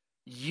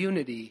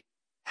 unity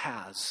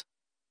has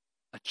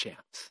a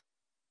chance.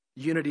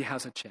 Unity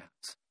has a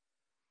chance.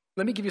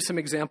 Let me give you some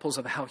examples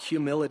of how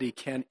humility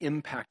can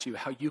impact you,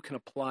 how you can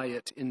apply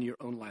it in your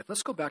own life.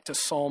 Let's go back to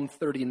Psalm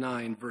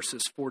 39,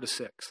 verses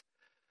 4-6.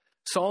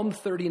 Psalm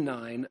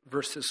 39,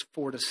 verses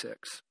 4-6.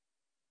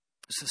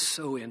 This is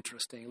so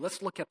interesting.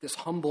 Let's look at this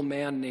humble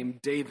man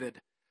named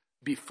David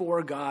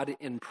before God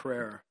in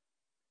prayer.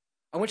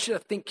 I want you to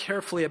think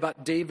carefully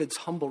about David's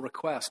humble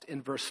request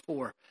in verse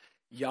 4.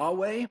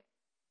 Yahweh,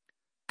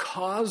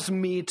 cause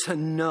me to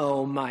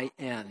know my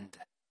end.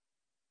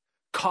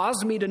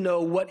 Cause me to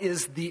know what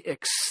is the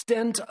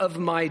extent of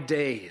my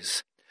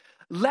days.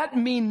 Let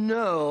me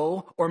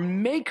know or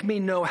make me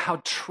know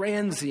how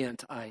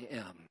transient I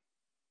am.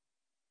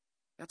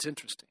 That's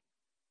interesting.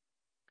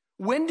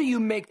 When do you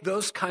make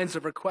those kinds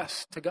of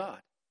requests to God?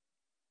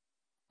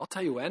 I'll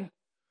tell you when.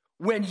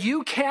 When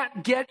you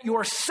can't get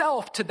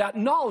yourself to that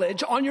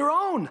knowledge on your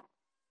own.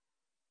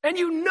 And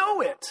you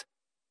know it.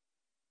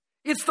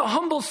 It's the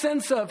humble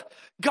sense of,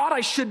 God,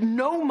 I should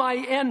know my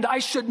end. I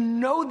should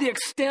know the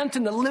extent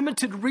and the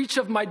limited reach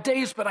of my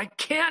days, but I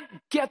can't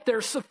get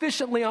there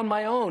sufficiently on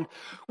my own.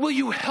 Will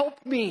you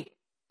help me?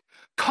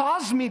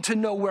 Cause me to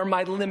know where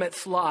my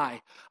limits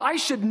lie. I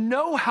should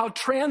know how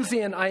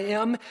transient I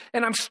am,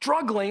 and I'm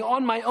struggling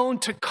on my own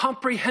to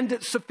comprehend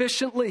it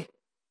sufficiently.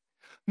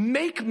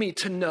 Make me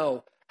to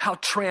know how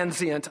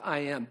transient I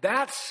am.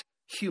 That's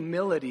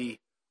humility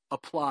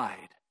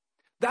applied.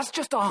 That's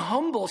just a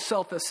humble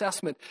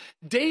self-assessment.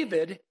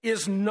 David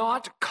is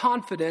not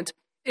confident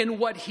in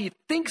what he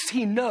thinks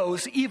he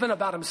knows, even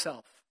about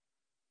himself.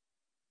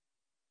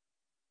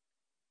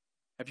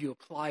 Have you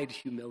applied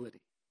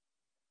humility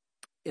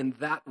in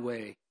that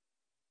way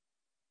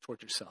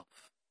toward yourself?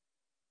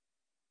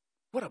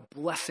 What a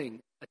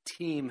blessing a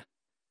team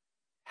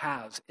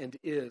has and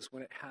is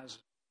when it has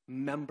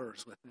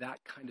members with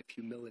that kind of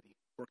humility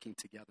working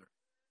together.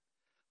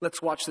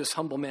 Let's watch this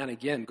humble man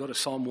again. Go to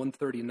Psalm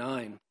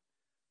 139,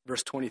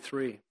 verse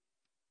 23. This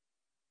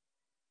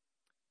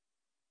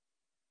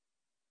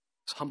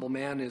humble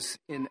man is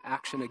in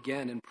action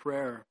again in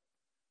prayer.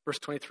 Verse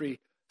 23,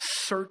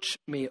 search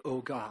me, O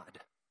God.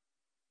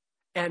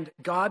 And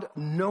God,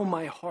 know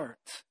my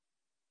heart.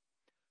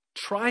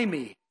 Try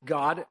me,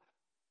 God,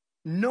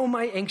 know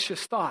my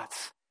anxious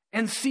thoughts,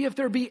 and see if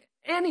there be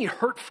any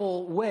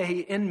hurtful way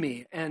in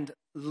me, and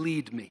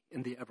lead me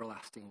in the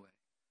everlasting way.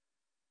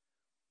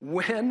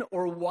 When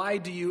or why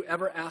do you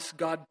ever ask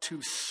God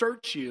to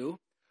search you?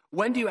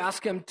 When do you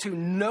ask him to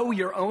know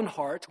your own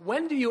heart?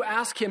 When do you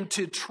ask him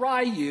to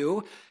try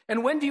you?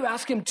 And when do you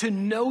ask him to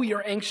know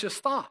your anxious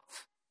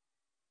thoughts?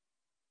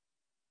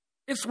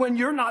 It's when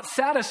you're not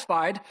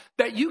satisfied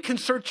that you can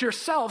search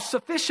yourself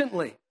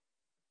sufficiently.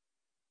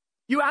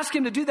 You ask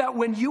him to do that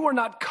when you are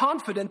not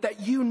confident that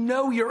you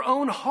know your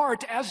own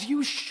heart as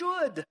you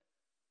should.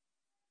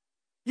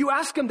 You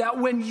ask him that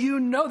when you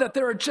know that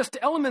there are just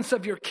elements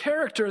of your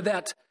character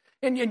that,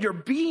 and your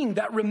being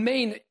that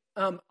remain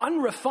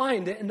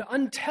unrefined and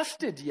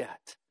untested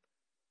yet.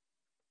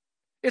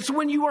 It's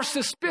when you are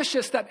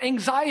suspicious that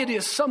anxiety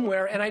is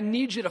somewhere and I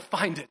need you to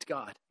find it,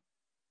 God.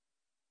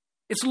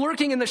 It's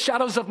lurking in the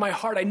shadows of my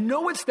heart. I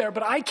know it's there,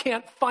 but I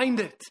can't find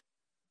it.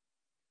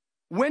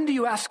 When do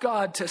you ask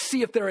God to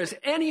see if there is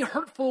any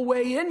hurtful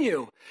way in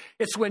you?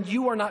 It's when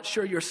you are not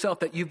sure yourself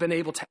that you've been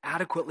able to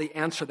adequately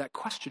answer that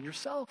question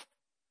yourself.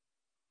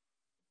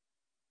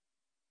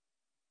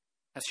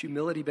 Has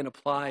humility been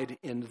applied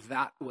in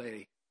that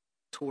way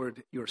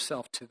toward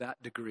yourself to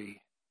that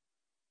degree?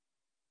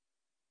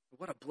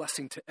 What a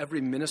blessing to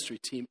every ministry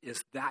team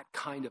is that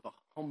kind of a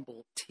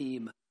humble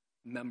team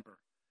member.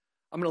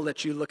 I'm going to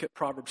let you look at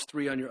Proverbs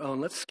 3 on your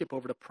own. Let's skip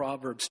over to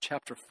Proverbs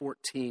chapter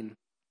 14,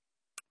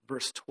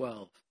 verse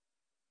 12.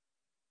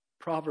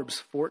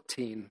 Proverbs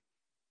 14,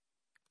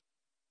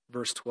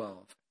 verse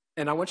 12.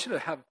 And I want you to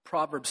have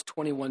Proverbs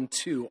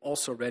 21:2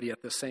 also ready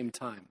at the same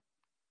time.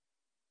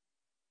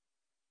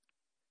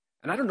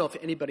 And I don't know if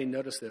anybody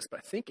noticed this, but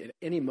I think at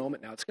any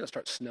moment now it's going to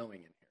start snowing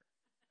in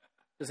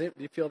here.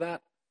 Do you feel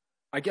that?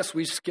 I guess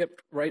we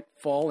skipped right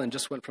fall and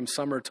just went from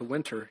summer to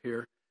winter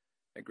here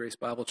at Grace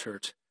Bible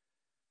Church.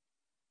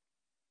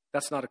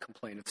 That's not a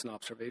complaint, it's an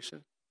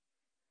observation.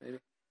 Maybe.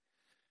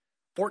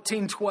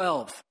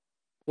 14:12.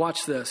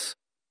 Watch this.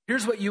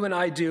 Here's what you and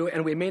I do,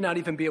 and we may not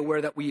even be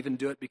aware that we even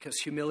do it because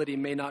humility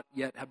may not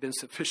yet have been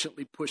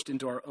sufficiently pushed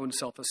into our own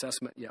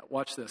self-assessment yet.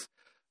 Watch this.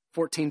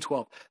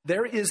 14:12.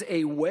 There is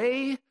a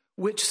way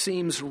which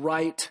seems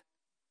right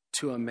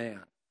to a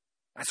man.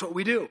 That's what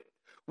we do.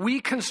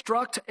 We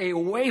construct a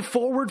way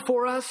forward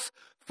for us,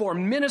 for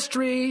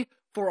ministry,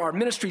 for our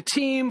ministry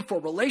team, for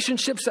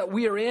relationships that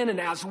we are in. And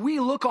as we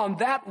look on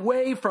that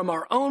way from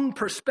our own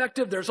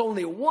perspective, there's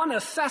only one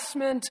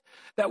assessment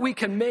that we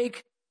can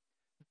make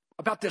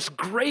about this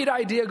great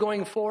idea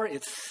going forward.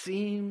 It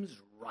seems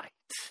right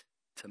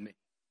to me.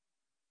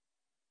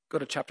 Go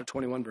to chapter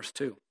 21, verse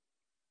 2.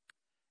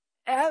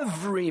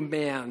 Every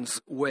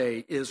man's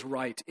way is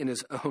right in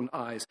his own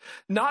eyes.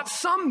 Not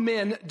some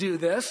men do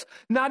this,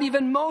 not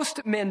even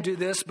most men do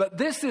this, but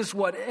this is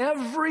what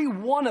every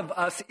one of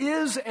us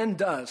is and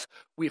does.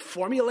 We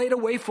formulate a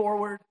way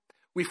forward,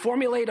 we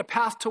formulate a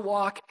path to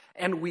walk,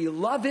 and we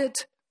love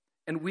it,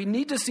 and we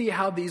need to see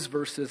how these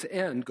verses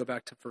end. Go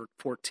back to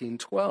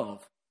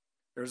 14:12.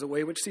 There's a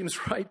way which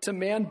seems right to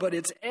man, but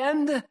its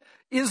end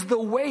is the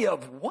way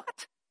of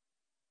what?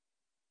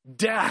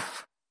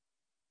 Death.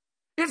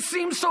 It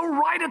seemed so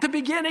right at the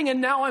beginning, and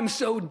now I'm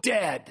so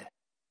dead.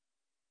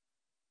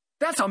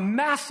 That's a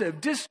massive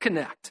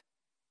disconnect.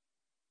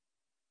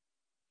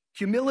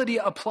 Humility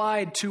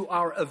applied to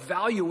our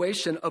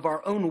evaluation of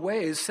our own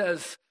ways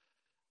says,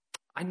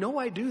 I know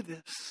I do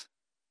this.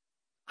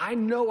 I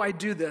know I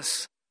do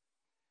this.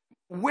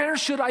 Where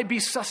should I be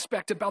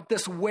suspect about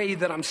this way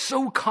that I'm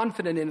so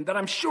confident in, that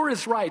I'm sure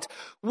is right?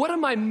 What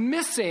am I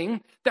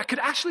missing that could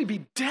actually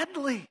be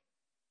deadly?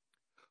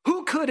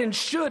 Who could and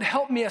should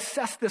help me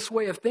assess this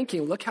way of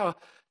thinking? Look how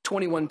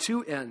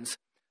 21:2 ends.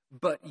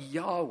 But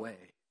Yahweh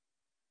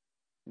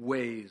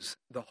weighs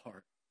the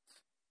heart.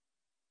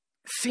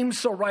 It seems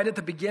so right at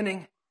the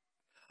beginning.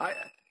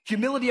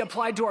 Humility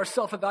applied to our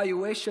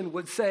self-evaluation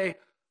would say,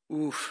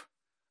 oof,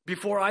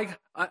 before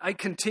I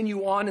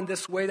continue on in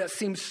this way that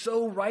seems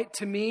so right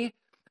to me,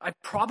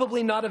 I've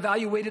probably not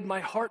evaluated my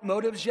heart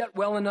motives yet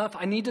well enough.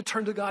 I need to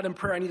turn to God in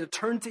prayer. I need to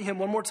turn to him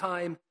one more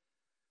time.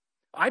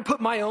 I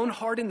put my own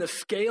heart in the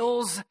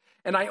scales,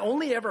 and I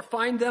only ever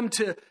find them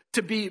to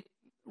be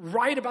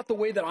right about the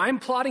way that I'm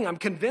plotting. I'm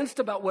convinced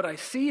about what I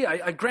see.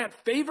 I grant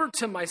favor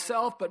to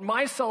myself, but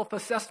my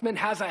self-assessment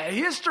has a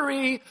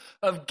history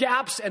of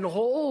gaps and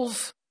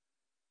holes.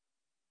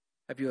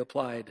 Have you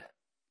applied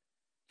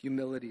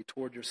humility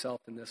toward yourself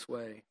in this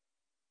way?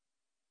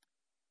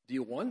 Do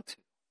you want to?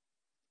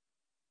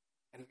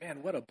 And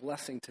man, what a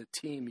blessing to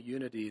team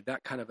unity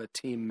that kind of a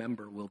team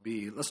member will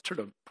be. Let's turn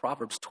to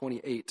Proverbs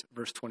 28,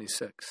 verse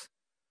 26.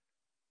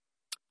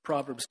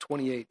 Proverbs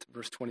 28,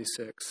 verse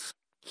 26.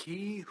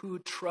 He who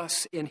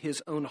trusts in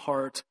his own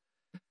heart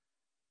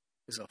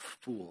is a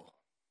fool,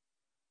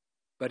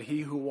 but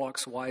he who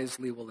walks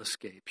wisely will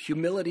escape.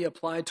 Humility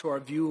applied to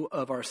our view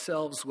of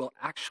ourselves will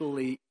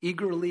actually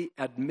eagerly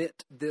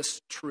admit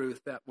this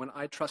truth, that when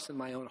I trust in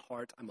my own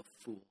heart, I'm a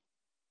fool.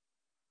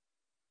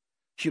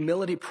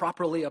 Humility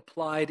properly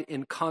applied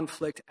in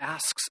conflict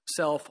asks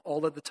self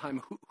all of the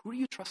time, who are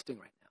you trusting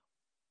right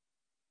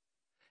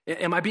now?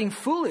 Am I being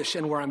foolish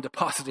in where I'm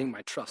depositing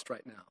my trust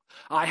right now?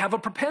 I have a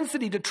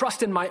propensity to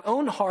trust in my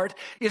own heart.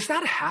 Is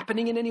that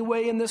happening in any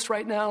way in this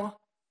right now?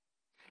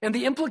 And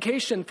the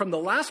implication from the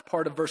last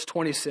part of verse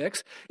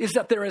 26 is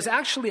that there is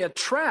actually a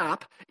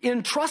trap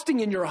in trusting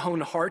in your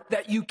own heart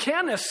that you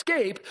can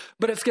escape,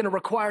 but it's going to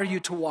require you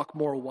to walk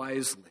more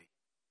wisely.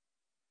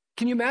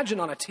 Can you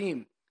imagine on a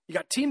team? You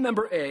got team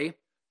member A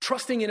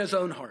trusting in his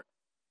own heart,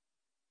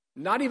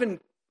 not even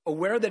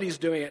aware that he's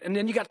doing it. And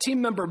then you got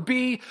team member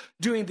B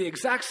doing the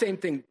exact same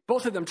thing,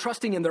 both of them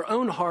trusting in their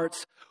own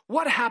hearts.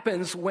 What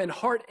happens when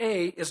heart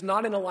A is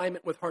not in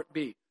alignment with heart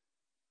B?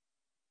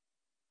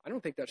 I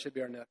don't think that should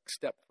be our next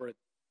step for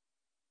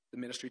the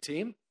ministry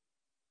team.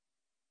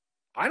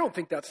 I don't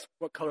think that's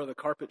what color the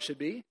carpet should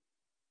be.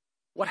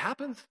 What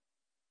happens?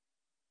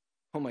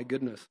 Oh my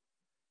goodness.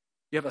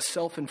 You have a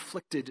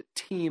self-inflicted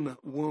team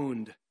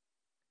wound.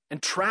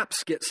 And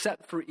traps get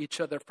set for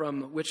each other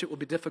from which it will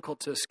be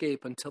difficult to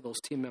escape until those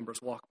team members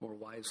walk more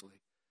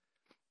wisely.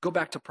 Go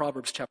back to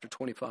Proverbs chapter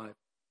 25,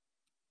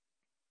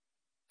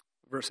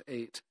 verse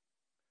 8.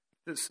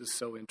 This is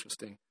so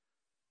interesting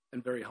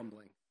and very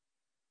humbling.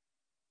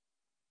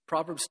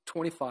 Proverbs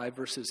 25,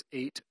 verses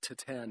 8 to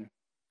 10.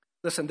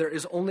 Listen, there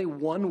is only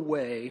one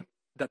way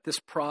that this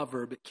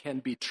proverb can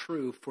be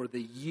true for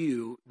the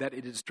you that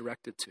it is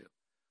directed to.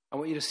 I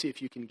want you to see if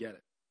you can get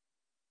it.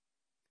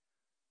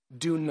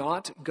 Do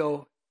not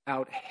go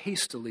out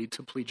hastily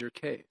to plead your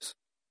case.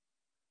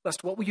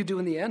 Lest what will you do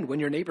in the end when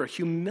your neighbor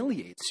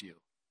humiliates you?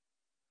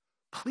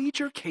 Plead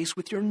your case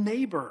with your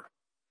neighbor,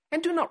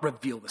 and do not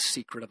reveal the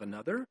secret of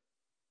another.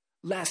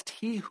 lest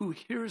he who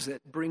hears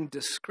it bring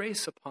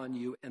disgrace upon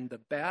you, and the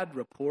bad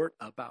report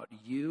about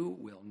you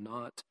will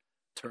not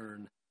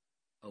turn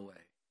away.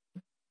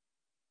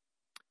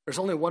 There's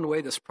only one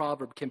way this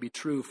proverb can be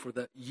true for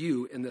the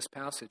you in this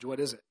passage. What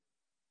is it?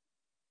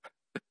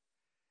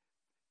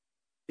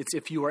 It's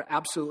if you are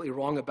absolutely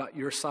wrong about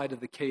your side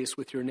of the case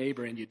with your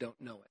neighbor and you don't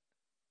know it.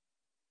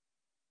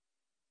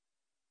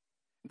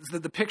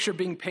 The picture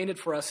being painted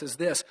for us is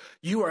this.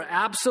 You are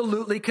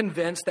absolutely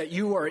convinced that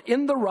you are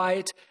in the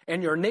right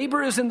and your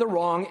neighbor is in the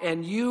wrong,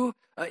 and you,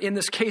 in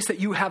this case that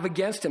you have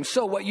against him.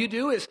 So what you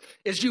do is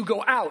you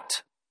go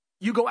out.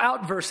 You go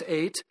out, verse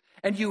 8,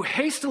 and you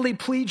hastily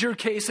plead your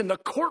case in the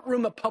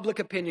courtroom of public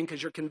opinion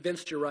because you're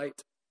convinced you're right.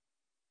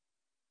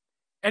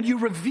 And you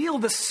reveal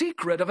the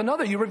secret of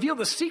another. You reveal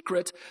the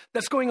secret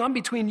that's going on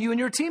between you and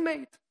your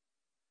teammate.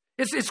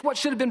 It's what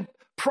should have been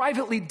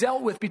privately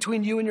dealt with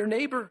between you and your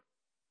neighbor.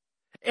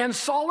 And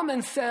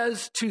Solomon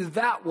says to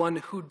that one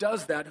who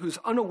does that, who's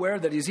unaware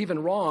that he's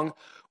even wrong,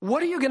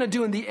 what are you going to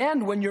do in the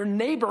end when your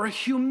neighbor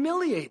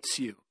humiliates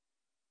you?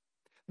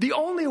 The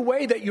only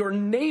way that your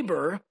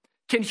neighbor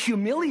can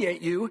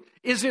humiliate you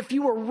is if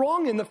you were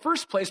wrong in the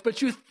first place,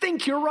 but you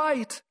think you're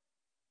right.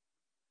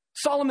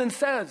 Solomon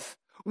says,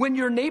 when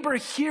your neighbor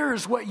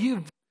hears what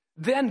you've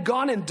then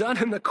gone and done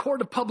in the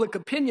court of public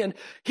opinion,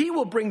 he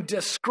will bring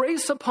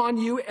disgrace upon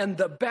you, and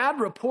the bad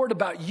report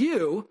about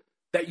you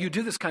that you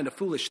do this kind of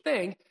foolish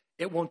thing,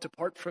 it won't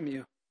depart from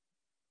you.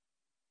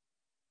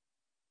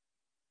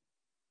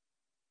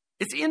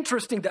 It's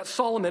interesting that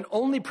Solomon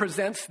only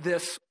presents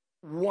this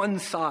one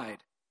side,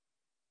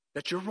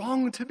 that you're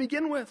wrong to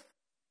begin with.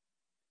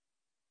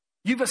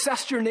 You've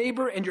assessed your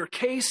neighbor and your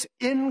case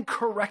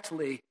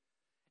incorrectly,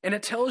 and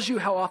it tells you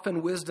how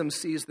often wisdom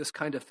sees this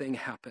kind of thing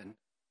happen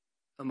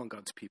among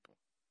God's people.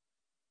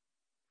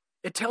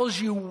 It tells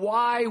you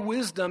why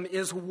wisdom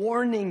is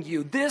warning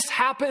you. This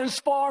happens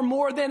far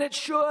more than it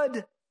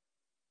should.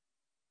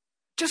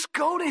 Just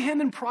go to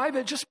him in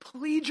private. Just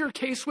plead your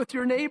case with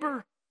your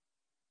neighbor.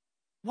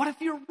 What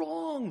if you're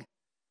wrong?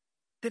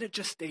 Then it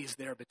just stays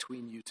there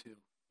between you two.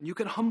 And you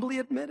can humbly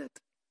admit it.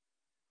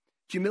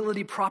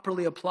 Humility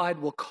properly applied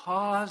will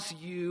cause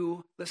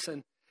you,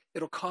 listen,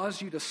 it'll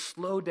cause you to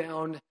slow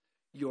down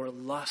your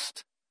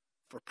lust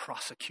for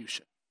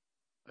prosecution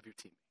of your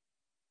teammate.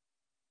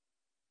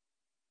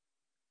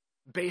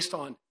 Based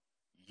on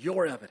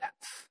your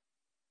evidence,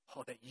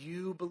 that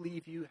you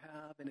believe you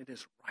have and it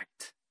is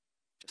right.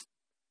 Just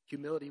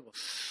humility will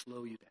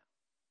slow you down.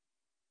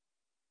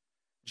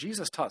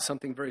 Jesus taught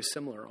something very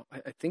similar.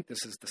 I think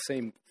this is the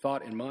same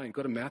thought in mind.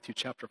 Go to Matthew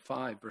chapter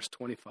 5, verse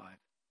 25.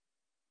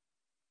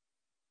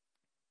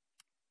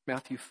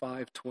 Matthew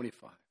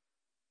 5:25.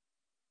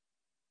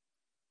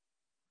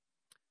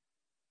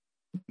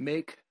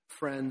 Make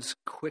friends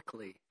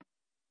quickly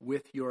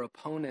with your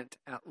opponent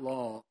at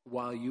law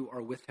while you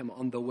are with him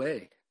on the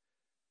way,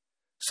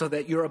 so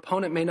that your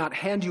opponent may not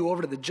hand you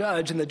over to the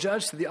judge and the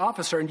judge to the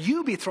officer and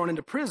you be thrown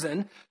into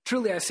prison.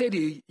 Truly I say to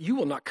you, you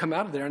will not come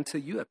out of there until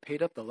you have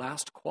paid up the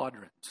last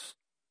quadrant.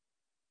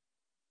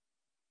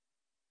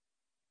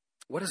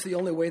 What is the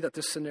only way that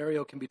this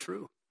scenario can be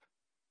true?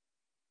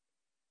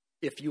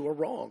 If you are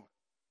wrong,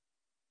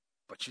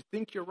 but you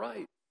think you're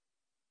right,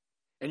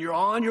 and you're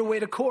on your way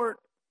to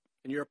court,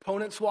 and your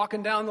opponent's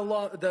walking down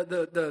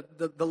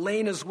the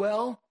lane as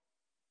well.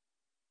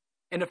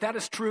 And if that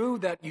is true,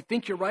 that you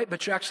think you're right,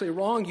 but you're actually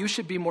wrong, you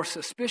should be more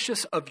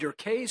suspicious of your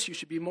case. You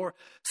should be more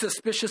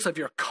suspicious of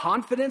your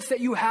confidence that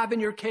you have in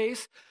your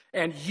case.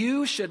 And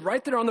you should,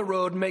 right there on the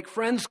road, make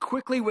friends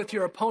quickly with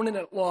your opponent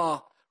at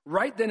law,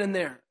 right then and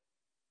there.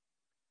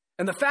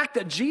 And the fact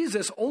that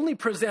Jesus only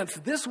presents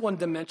this one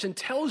dimension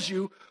tells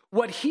you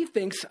what he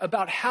thinks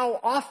about how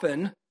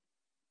often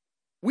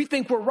we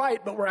think we're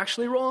right, but we're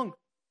actually wrong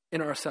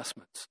in our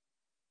assessments.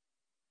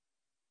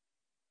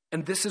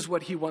 And this is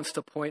what he wants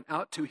to point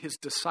out to his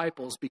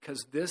disciples,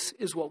 because this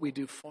is what we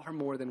do far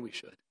more than we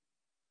should.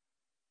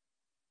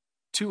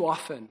 Too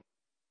often,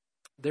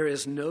 there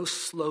is no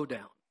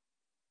slowdown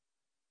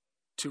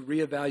to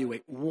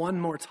reevaluate one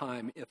more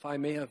time if I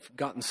may have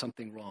gotten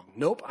something wrong.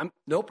 Nope,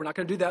 we're not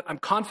going to do that. I'm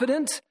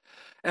confident.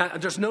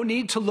 There's no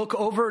need to look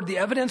over the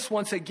evidence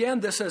once again.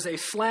 This is a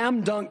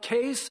slam dunk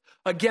case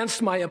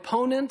against my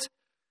opponent.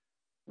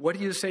 What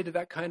do you say to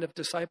that kind of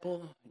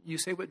disciple? You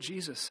say what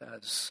Jesus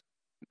says.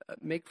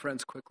 Make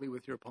friends quickly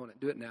with your opponent.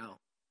 Do it now.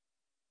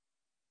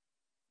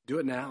 Do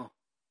it now.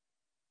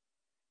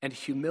 And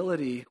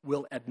humility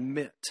will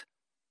admit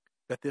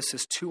that this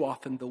is too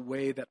often the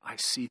way that I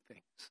see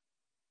things.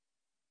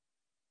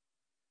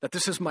 That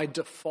this is my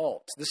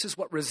default. This is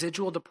what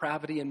residual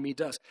depravity in me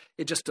does.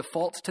 It just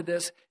defaults to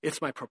this.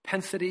 It's my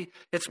propensity.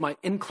 It's my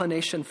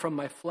inclination from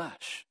my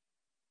flesh.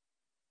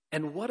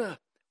 And what a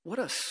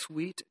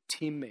sweet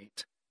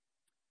teammate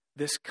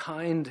this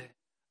kind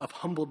of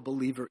humbled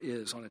believer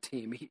is on a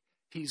team.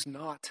 He's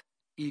not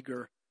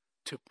eager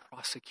to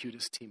prosecute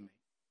his teammate.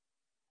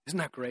 Isn't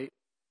that great?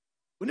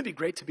 Wouldn't it be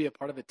great to be a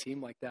part of a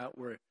team like that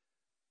where a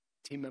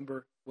team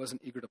member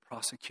wasn't eager to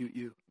prosecute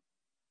you?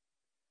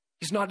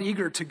 He's not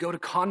eager to go to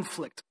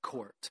conflict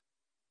court.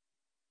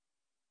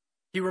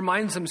 He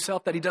reminds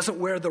himself that he doesn't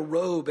wear the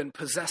robe and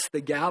possess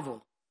the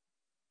gavel.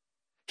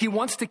 He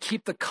wants to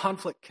keep the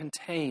conflict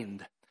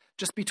contained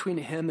just between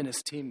him and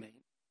his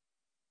teammate.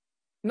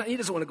 No, he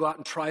doesn't want to go out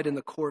and try it in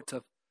the court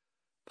of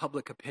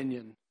public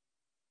opinion.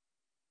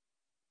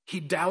 He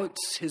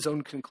doubts his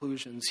own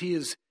conclusions. He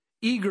is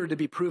eager to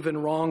be proven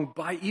wrong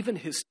by even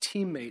his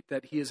teammate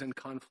that he is in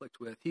conflict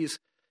with. He's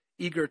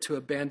eager to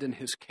abandon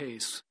his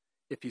case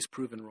if he's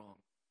proven wrong.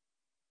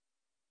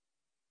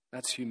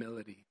 That's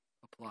humility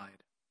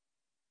applied.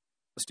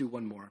 Let's do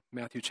one more.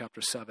 Matthew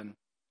chapter 7,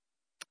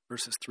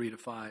 verses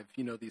 3-5.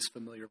 You know these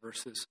familiar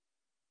verses.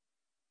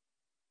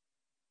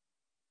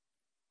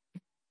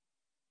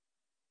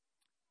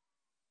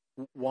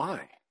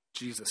 Why,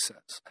 Jesus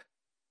says,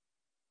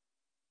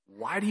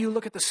 why do you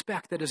look at the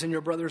speck that is in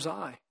your brother's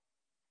eye,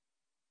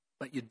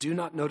 but you do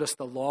not notice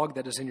the log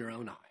that is in your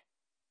own eye?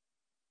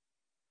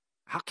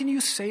 How can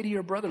you say to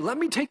your brother, let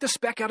me take the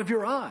speck out of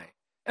your eye,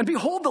 and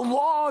behold, the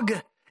log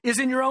is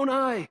in your own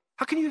eye?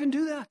 How can you even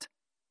do that?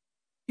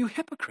 You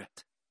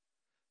hypocrite.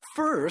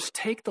 First,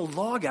 take the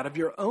log out of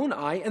your own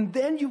eye, and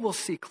then you will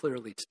see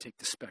clearly to take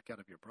the speck out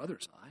of your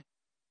brother's eye.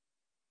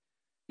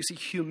 You see,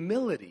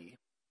 humility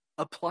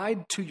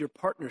applied to your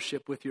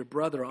partnership with your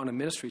brother on a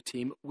ministry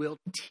team will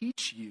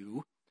teach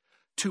you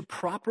to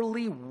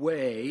properly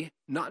weigh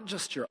not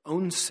just your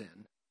own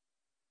sin,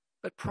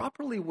 but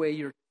properly weigh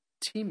your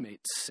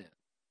teammate's sin.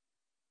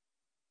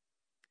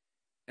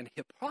 And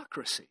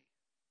hypocrisy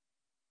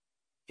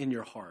in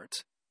your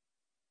heart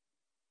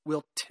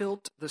will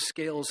tilt the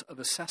scales of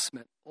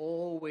assessment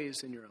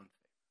always in your own favor.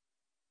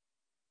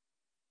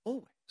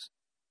 Always.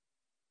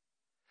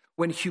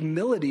 When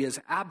humility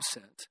is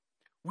absent,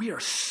 we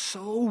are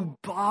so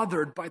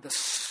bothered by the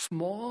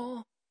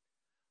small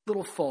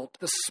little fault,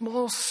 the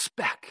small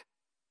speck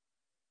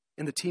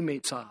in the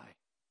teammate's eye,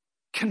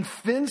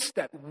 convinced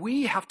that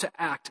we have to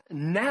act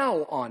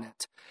now on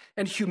it.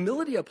 And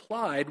humility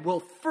applied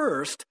will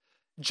first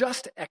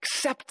just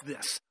accept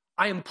this.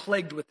 I am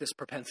plagued with this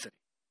propensity.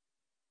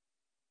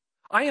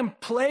 I am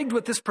plagued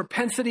with this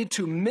propensity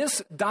to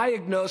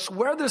misdiagnose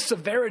where the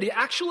severity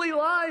actually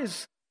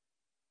lies.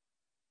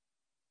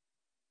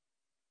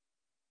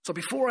 So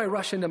before I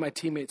rush into my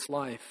teammate's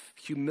life,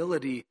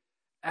 humility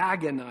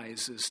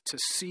agonizes to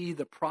see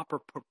the proper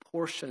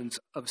proportions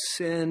of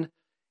sin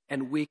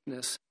and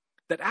weakness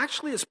that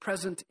actually is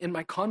present in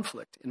my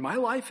conflict, in my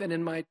life and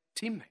in my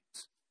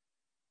teammates.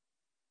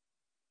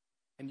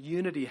 And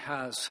unity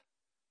has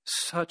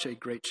such a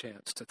great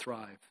chance to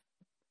thrive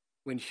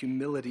when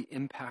humility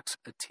impacts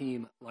a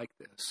team like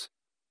this.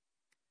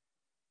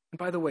 And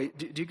by the way,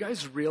 do you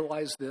guys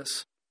realize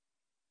this?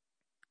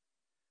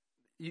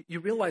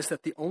 You realize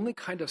that the only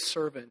kind of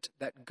servant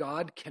that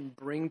God can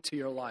bring to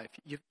your life,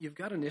 you've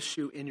got an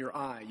issue in your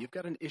eye, you've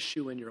got an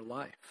issue in your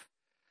life.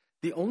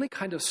 The only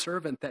kind of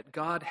servant that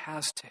God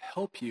has to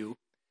help you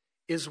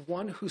is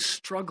one who's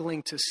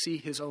struggling to see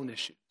his own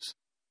issues.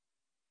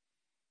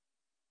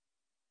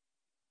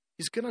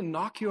 He's going to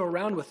knock you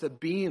around with a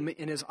beam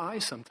in his eye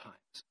sometimes.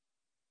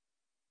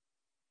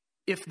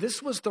 If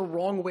this was the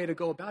wrong way to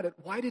go about it,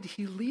 why did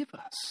he leave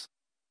us?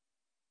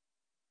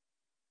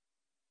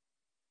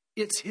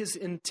 It's his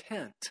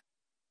intent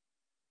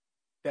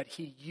that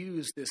he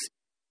use this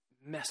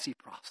messy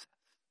process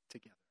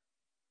together.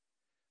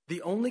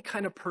 The only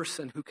kind of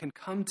person who can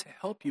come to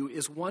help you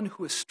is one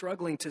who is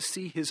struggling to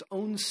see his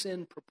own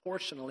sin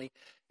proportionally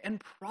and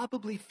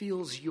probably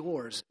feels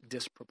yours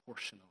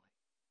disproportionately.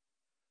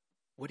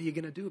 What are you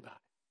going to do about it?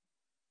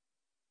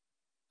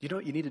 You know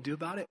what you need to do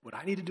about it? What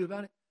I need to do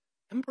about it?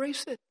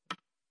 Embrace it.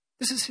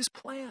 This is his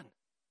plan.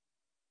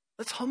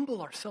 Let's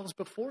humble ourselves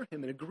before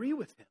him and agree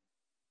with him.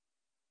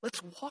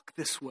 Let's walk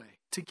this way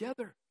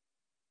together.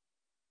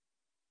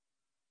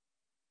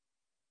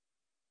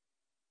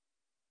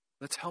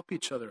 Let's help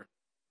each other.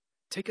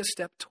 Take a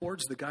step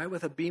towards the guy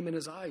with a beam in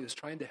his eye who's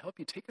trying to help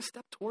you. Take a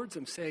step towards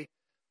him. Say,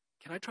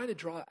 can I try to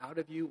draw out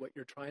of you what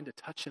you're trying to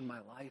touch in my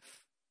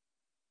life?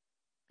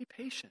 Be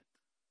patient.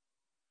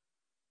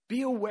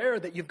 Be aware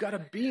that you've got a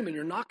beam and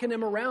you're knocking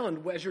him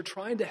around as you're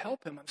trying to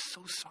help him. I'm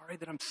so sorry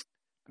that I'm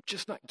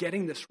just not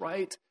getting this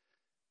right.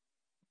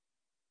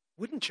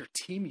 Wouldn't your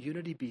team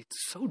unity be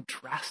so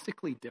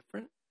drastically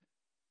different?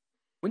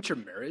 Wouldn't your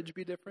marriage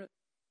be different?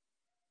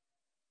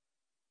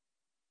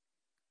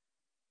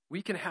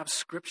 We can have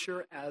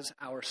Scripture as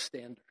our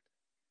standard.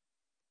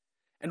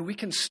 And we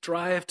can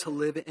strive to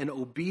live in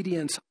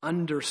obedience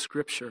under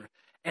Scripture.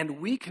 And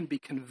we can be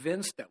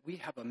convinced that we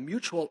have a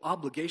mutual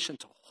obligation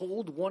to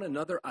hold one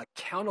another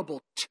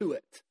accountable to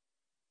it.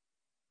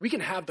 We can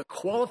have the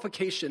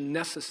qualification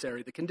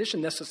necessary, the condition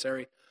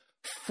necessary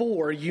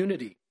for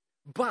unity.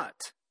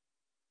 But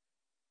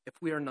if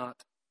we are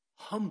not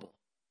humble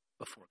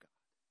before God,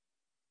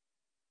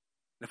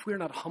 if we are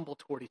not humble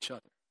toward each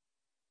other,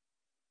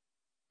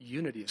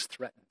 unity is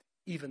threatened,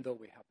 even though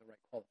we have the right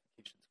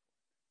qualifications for it.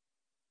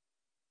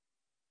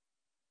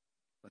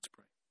 Let's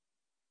pray.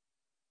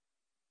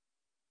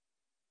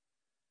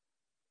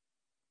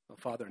 Oh,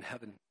 Father in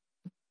heaven,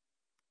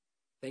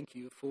 thank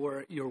you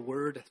for your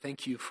word.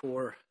 Thank you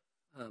for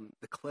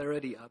the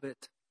clarity of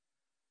it.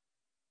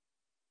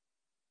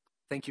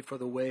 Thank you for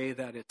the way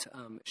that it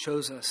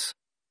shows us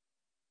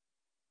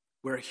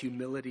where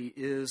humility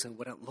is and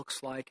what it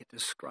looks like. It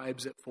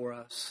describes it for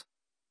us.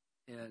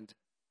 And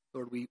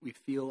Lord, we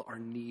feel our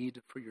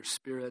need for your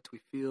Spirit.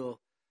 We feel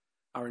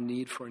our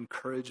need for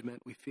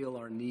encouragement. We feel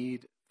our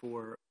need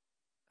for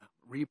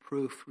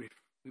reproof. We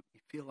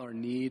feel our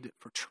need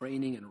for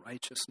training in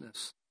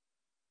righteousness.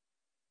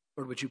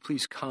 Lord, would you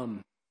please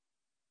come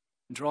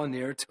and draw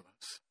near to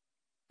us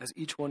as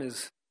each one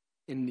is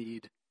in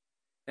need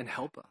and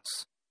help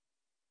us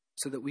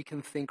so that we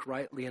can think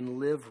rightly and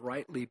live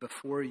rightly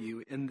before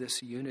you in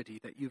this unity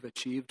that you've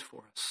achieved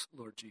for us,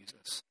 Lord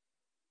Jesus.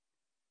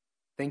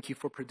 Thank you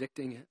for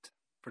predicting it,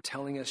 for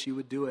telling us you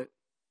would do it.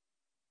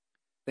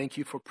 Thank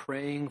you for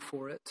praying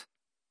for it,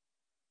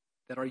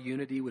 that our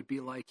unity would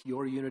be like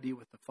your unity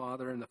with the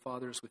Father and the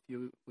Father's with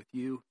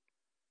you.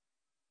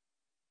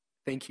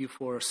 Thank you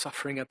for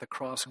suffering at the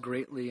cross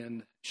greatly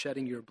and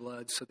shedding your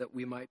blood so that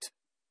we might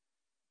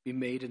be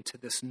made into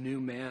this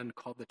new man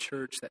called the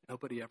church that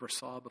nobody ever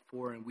saw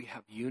before, and we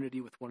have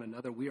unity with one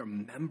another. We are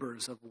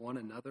members of one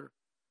another.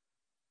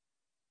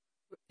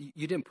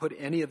 You didn't put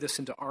any of this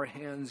into our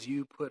hands.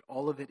 You put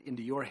all of it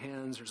into your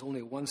hands. There's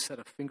only one set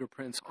of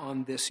fingerprints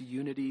on this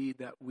unity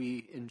that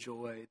we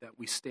enjoy, that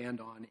we stand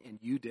on, and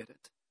you did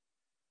it.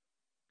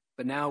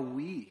 But now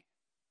we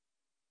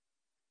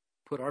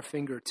put our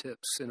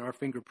fingertips and our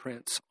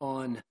fingerprints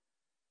on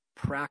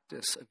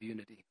practice of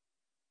unity.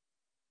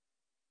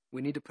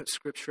 We need to put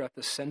Scripture at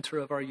the center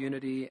of our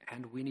unity,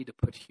 and we need to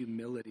put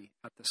humility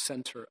at the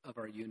center of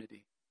our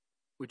unity.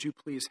 Would you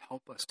please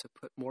help us to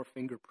put more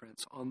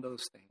fingerprints on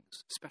those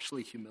things,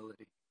 especially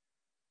humility?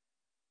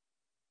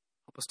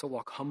 Help us to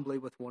walk humbly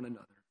with one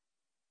another.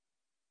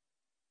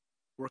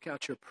 Work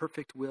out your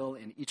perfect will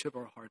in each of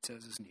our hearts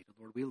as is needed.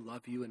 Lord, we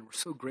love you, and we're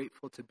so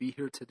grateful to be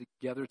here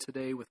together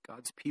today with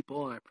God's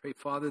people. And I pray,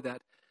 Father,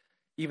 that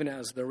even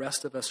as the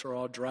rest of us are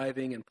all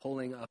driving and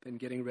pulling up and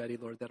getting ready,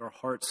 Lord, that our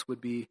hearts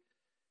would be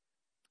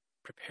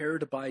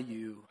prepared by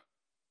you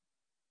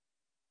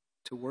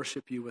to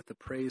worship you with the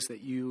praise that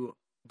you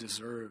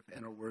deserve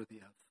and are worthy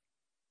of.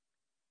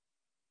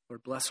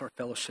 Lord, bless our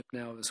fellowship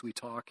now as we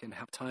talk and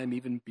have time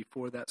even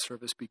before that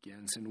service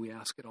begins, and we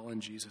ask it all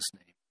in Jesus'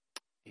 name.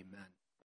 Amen.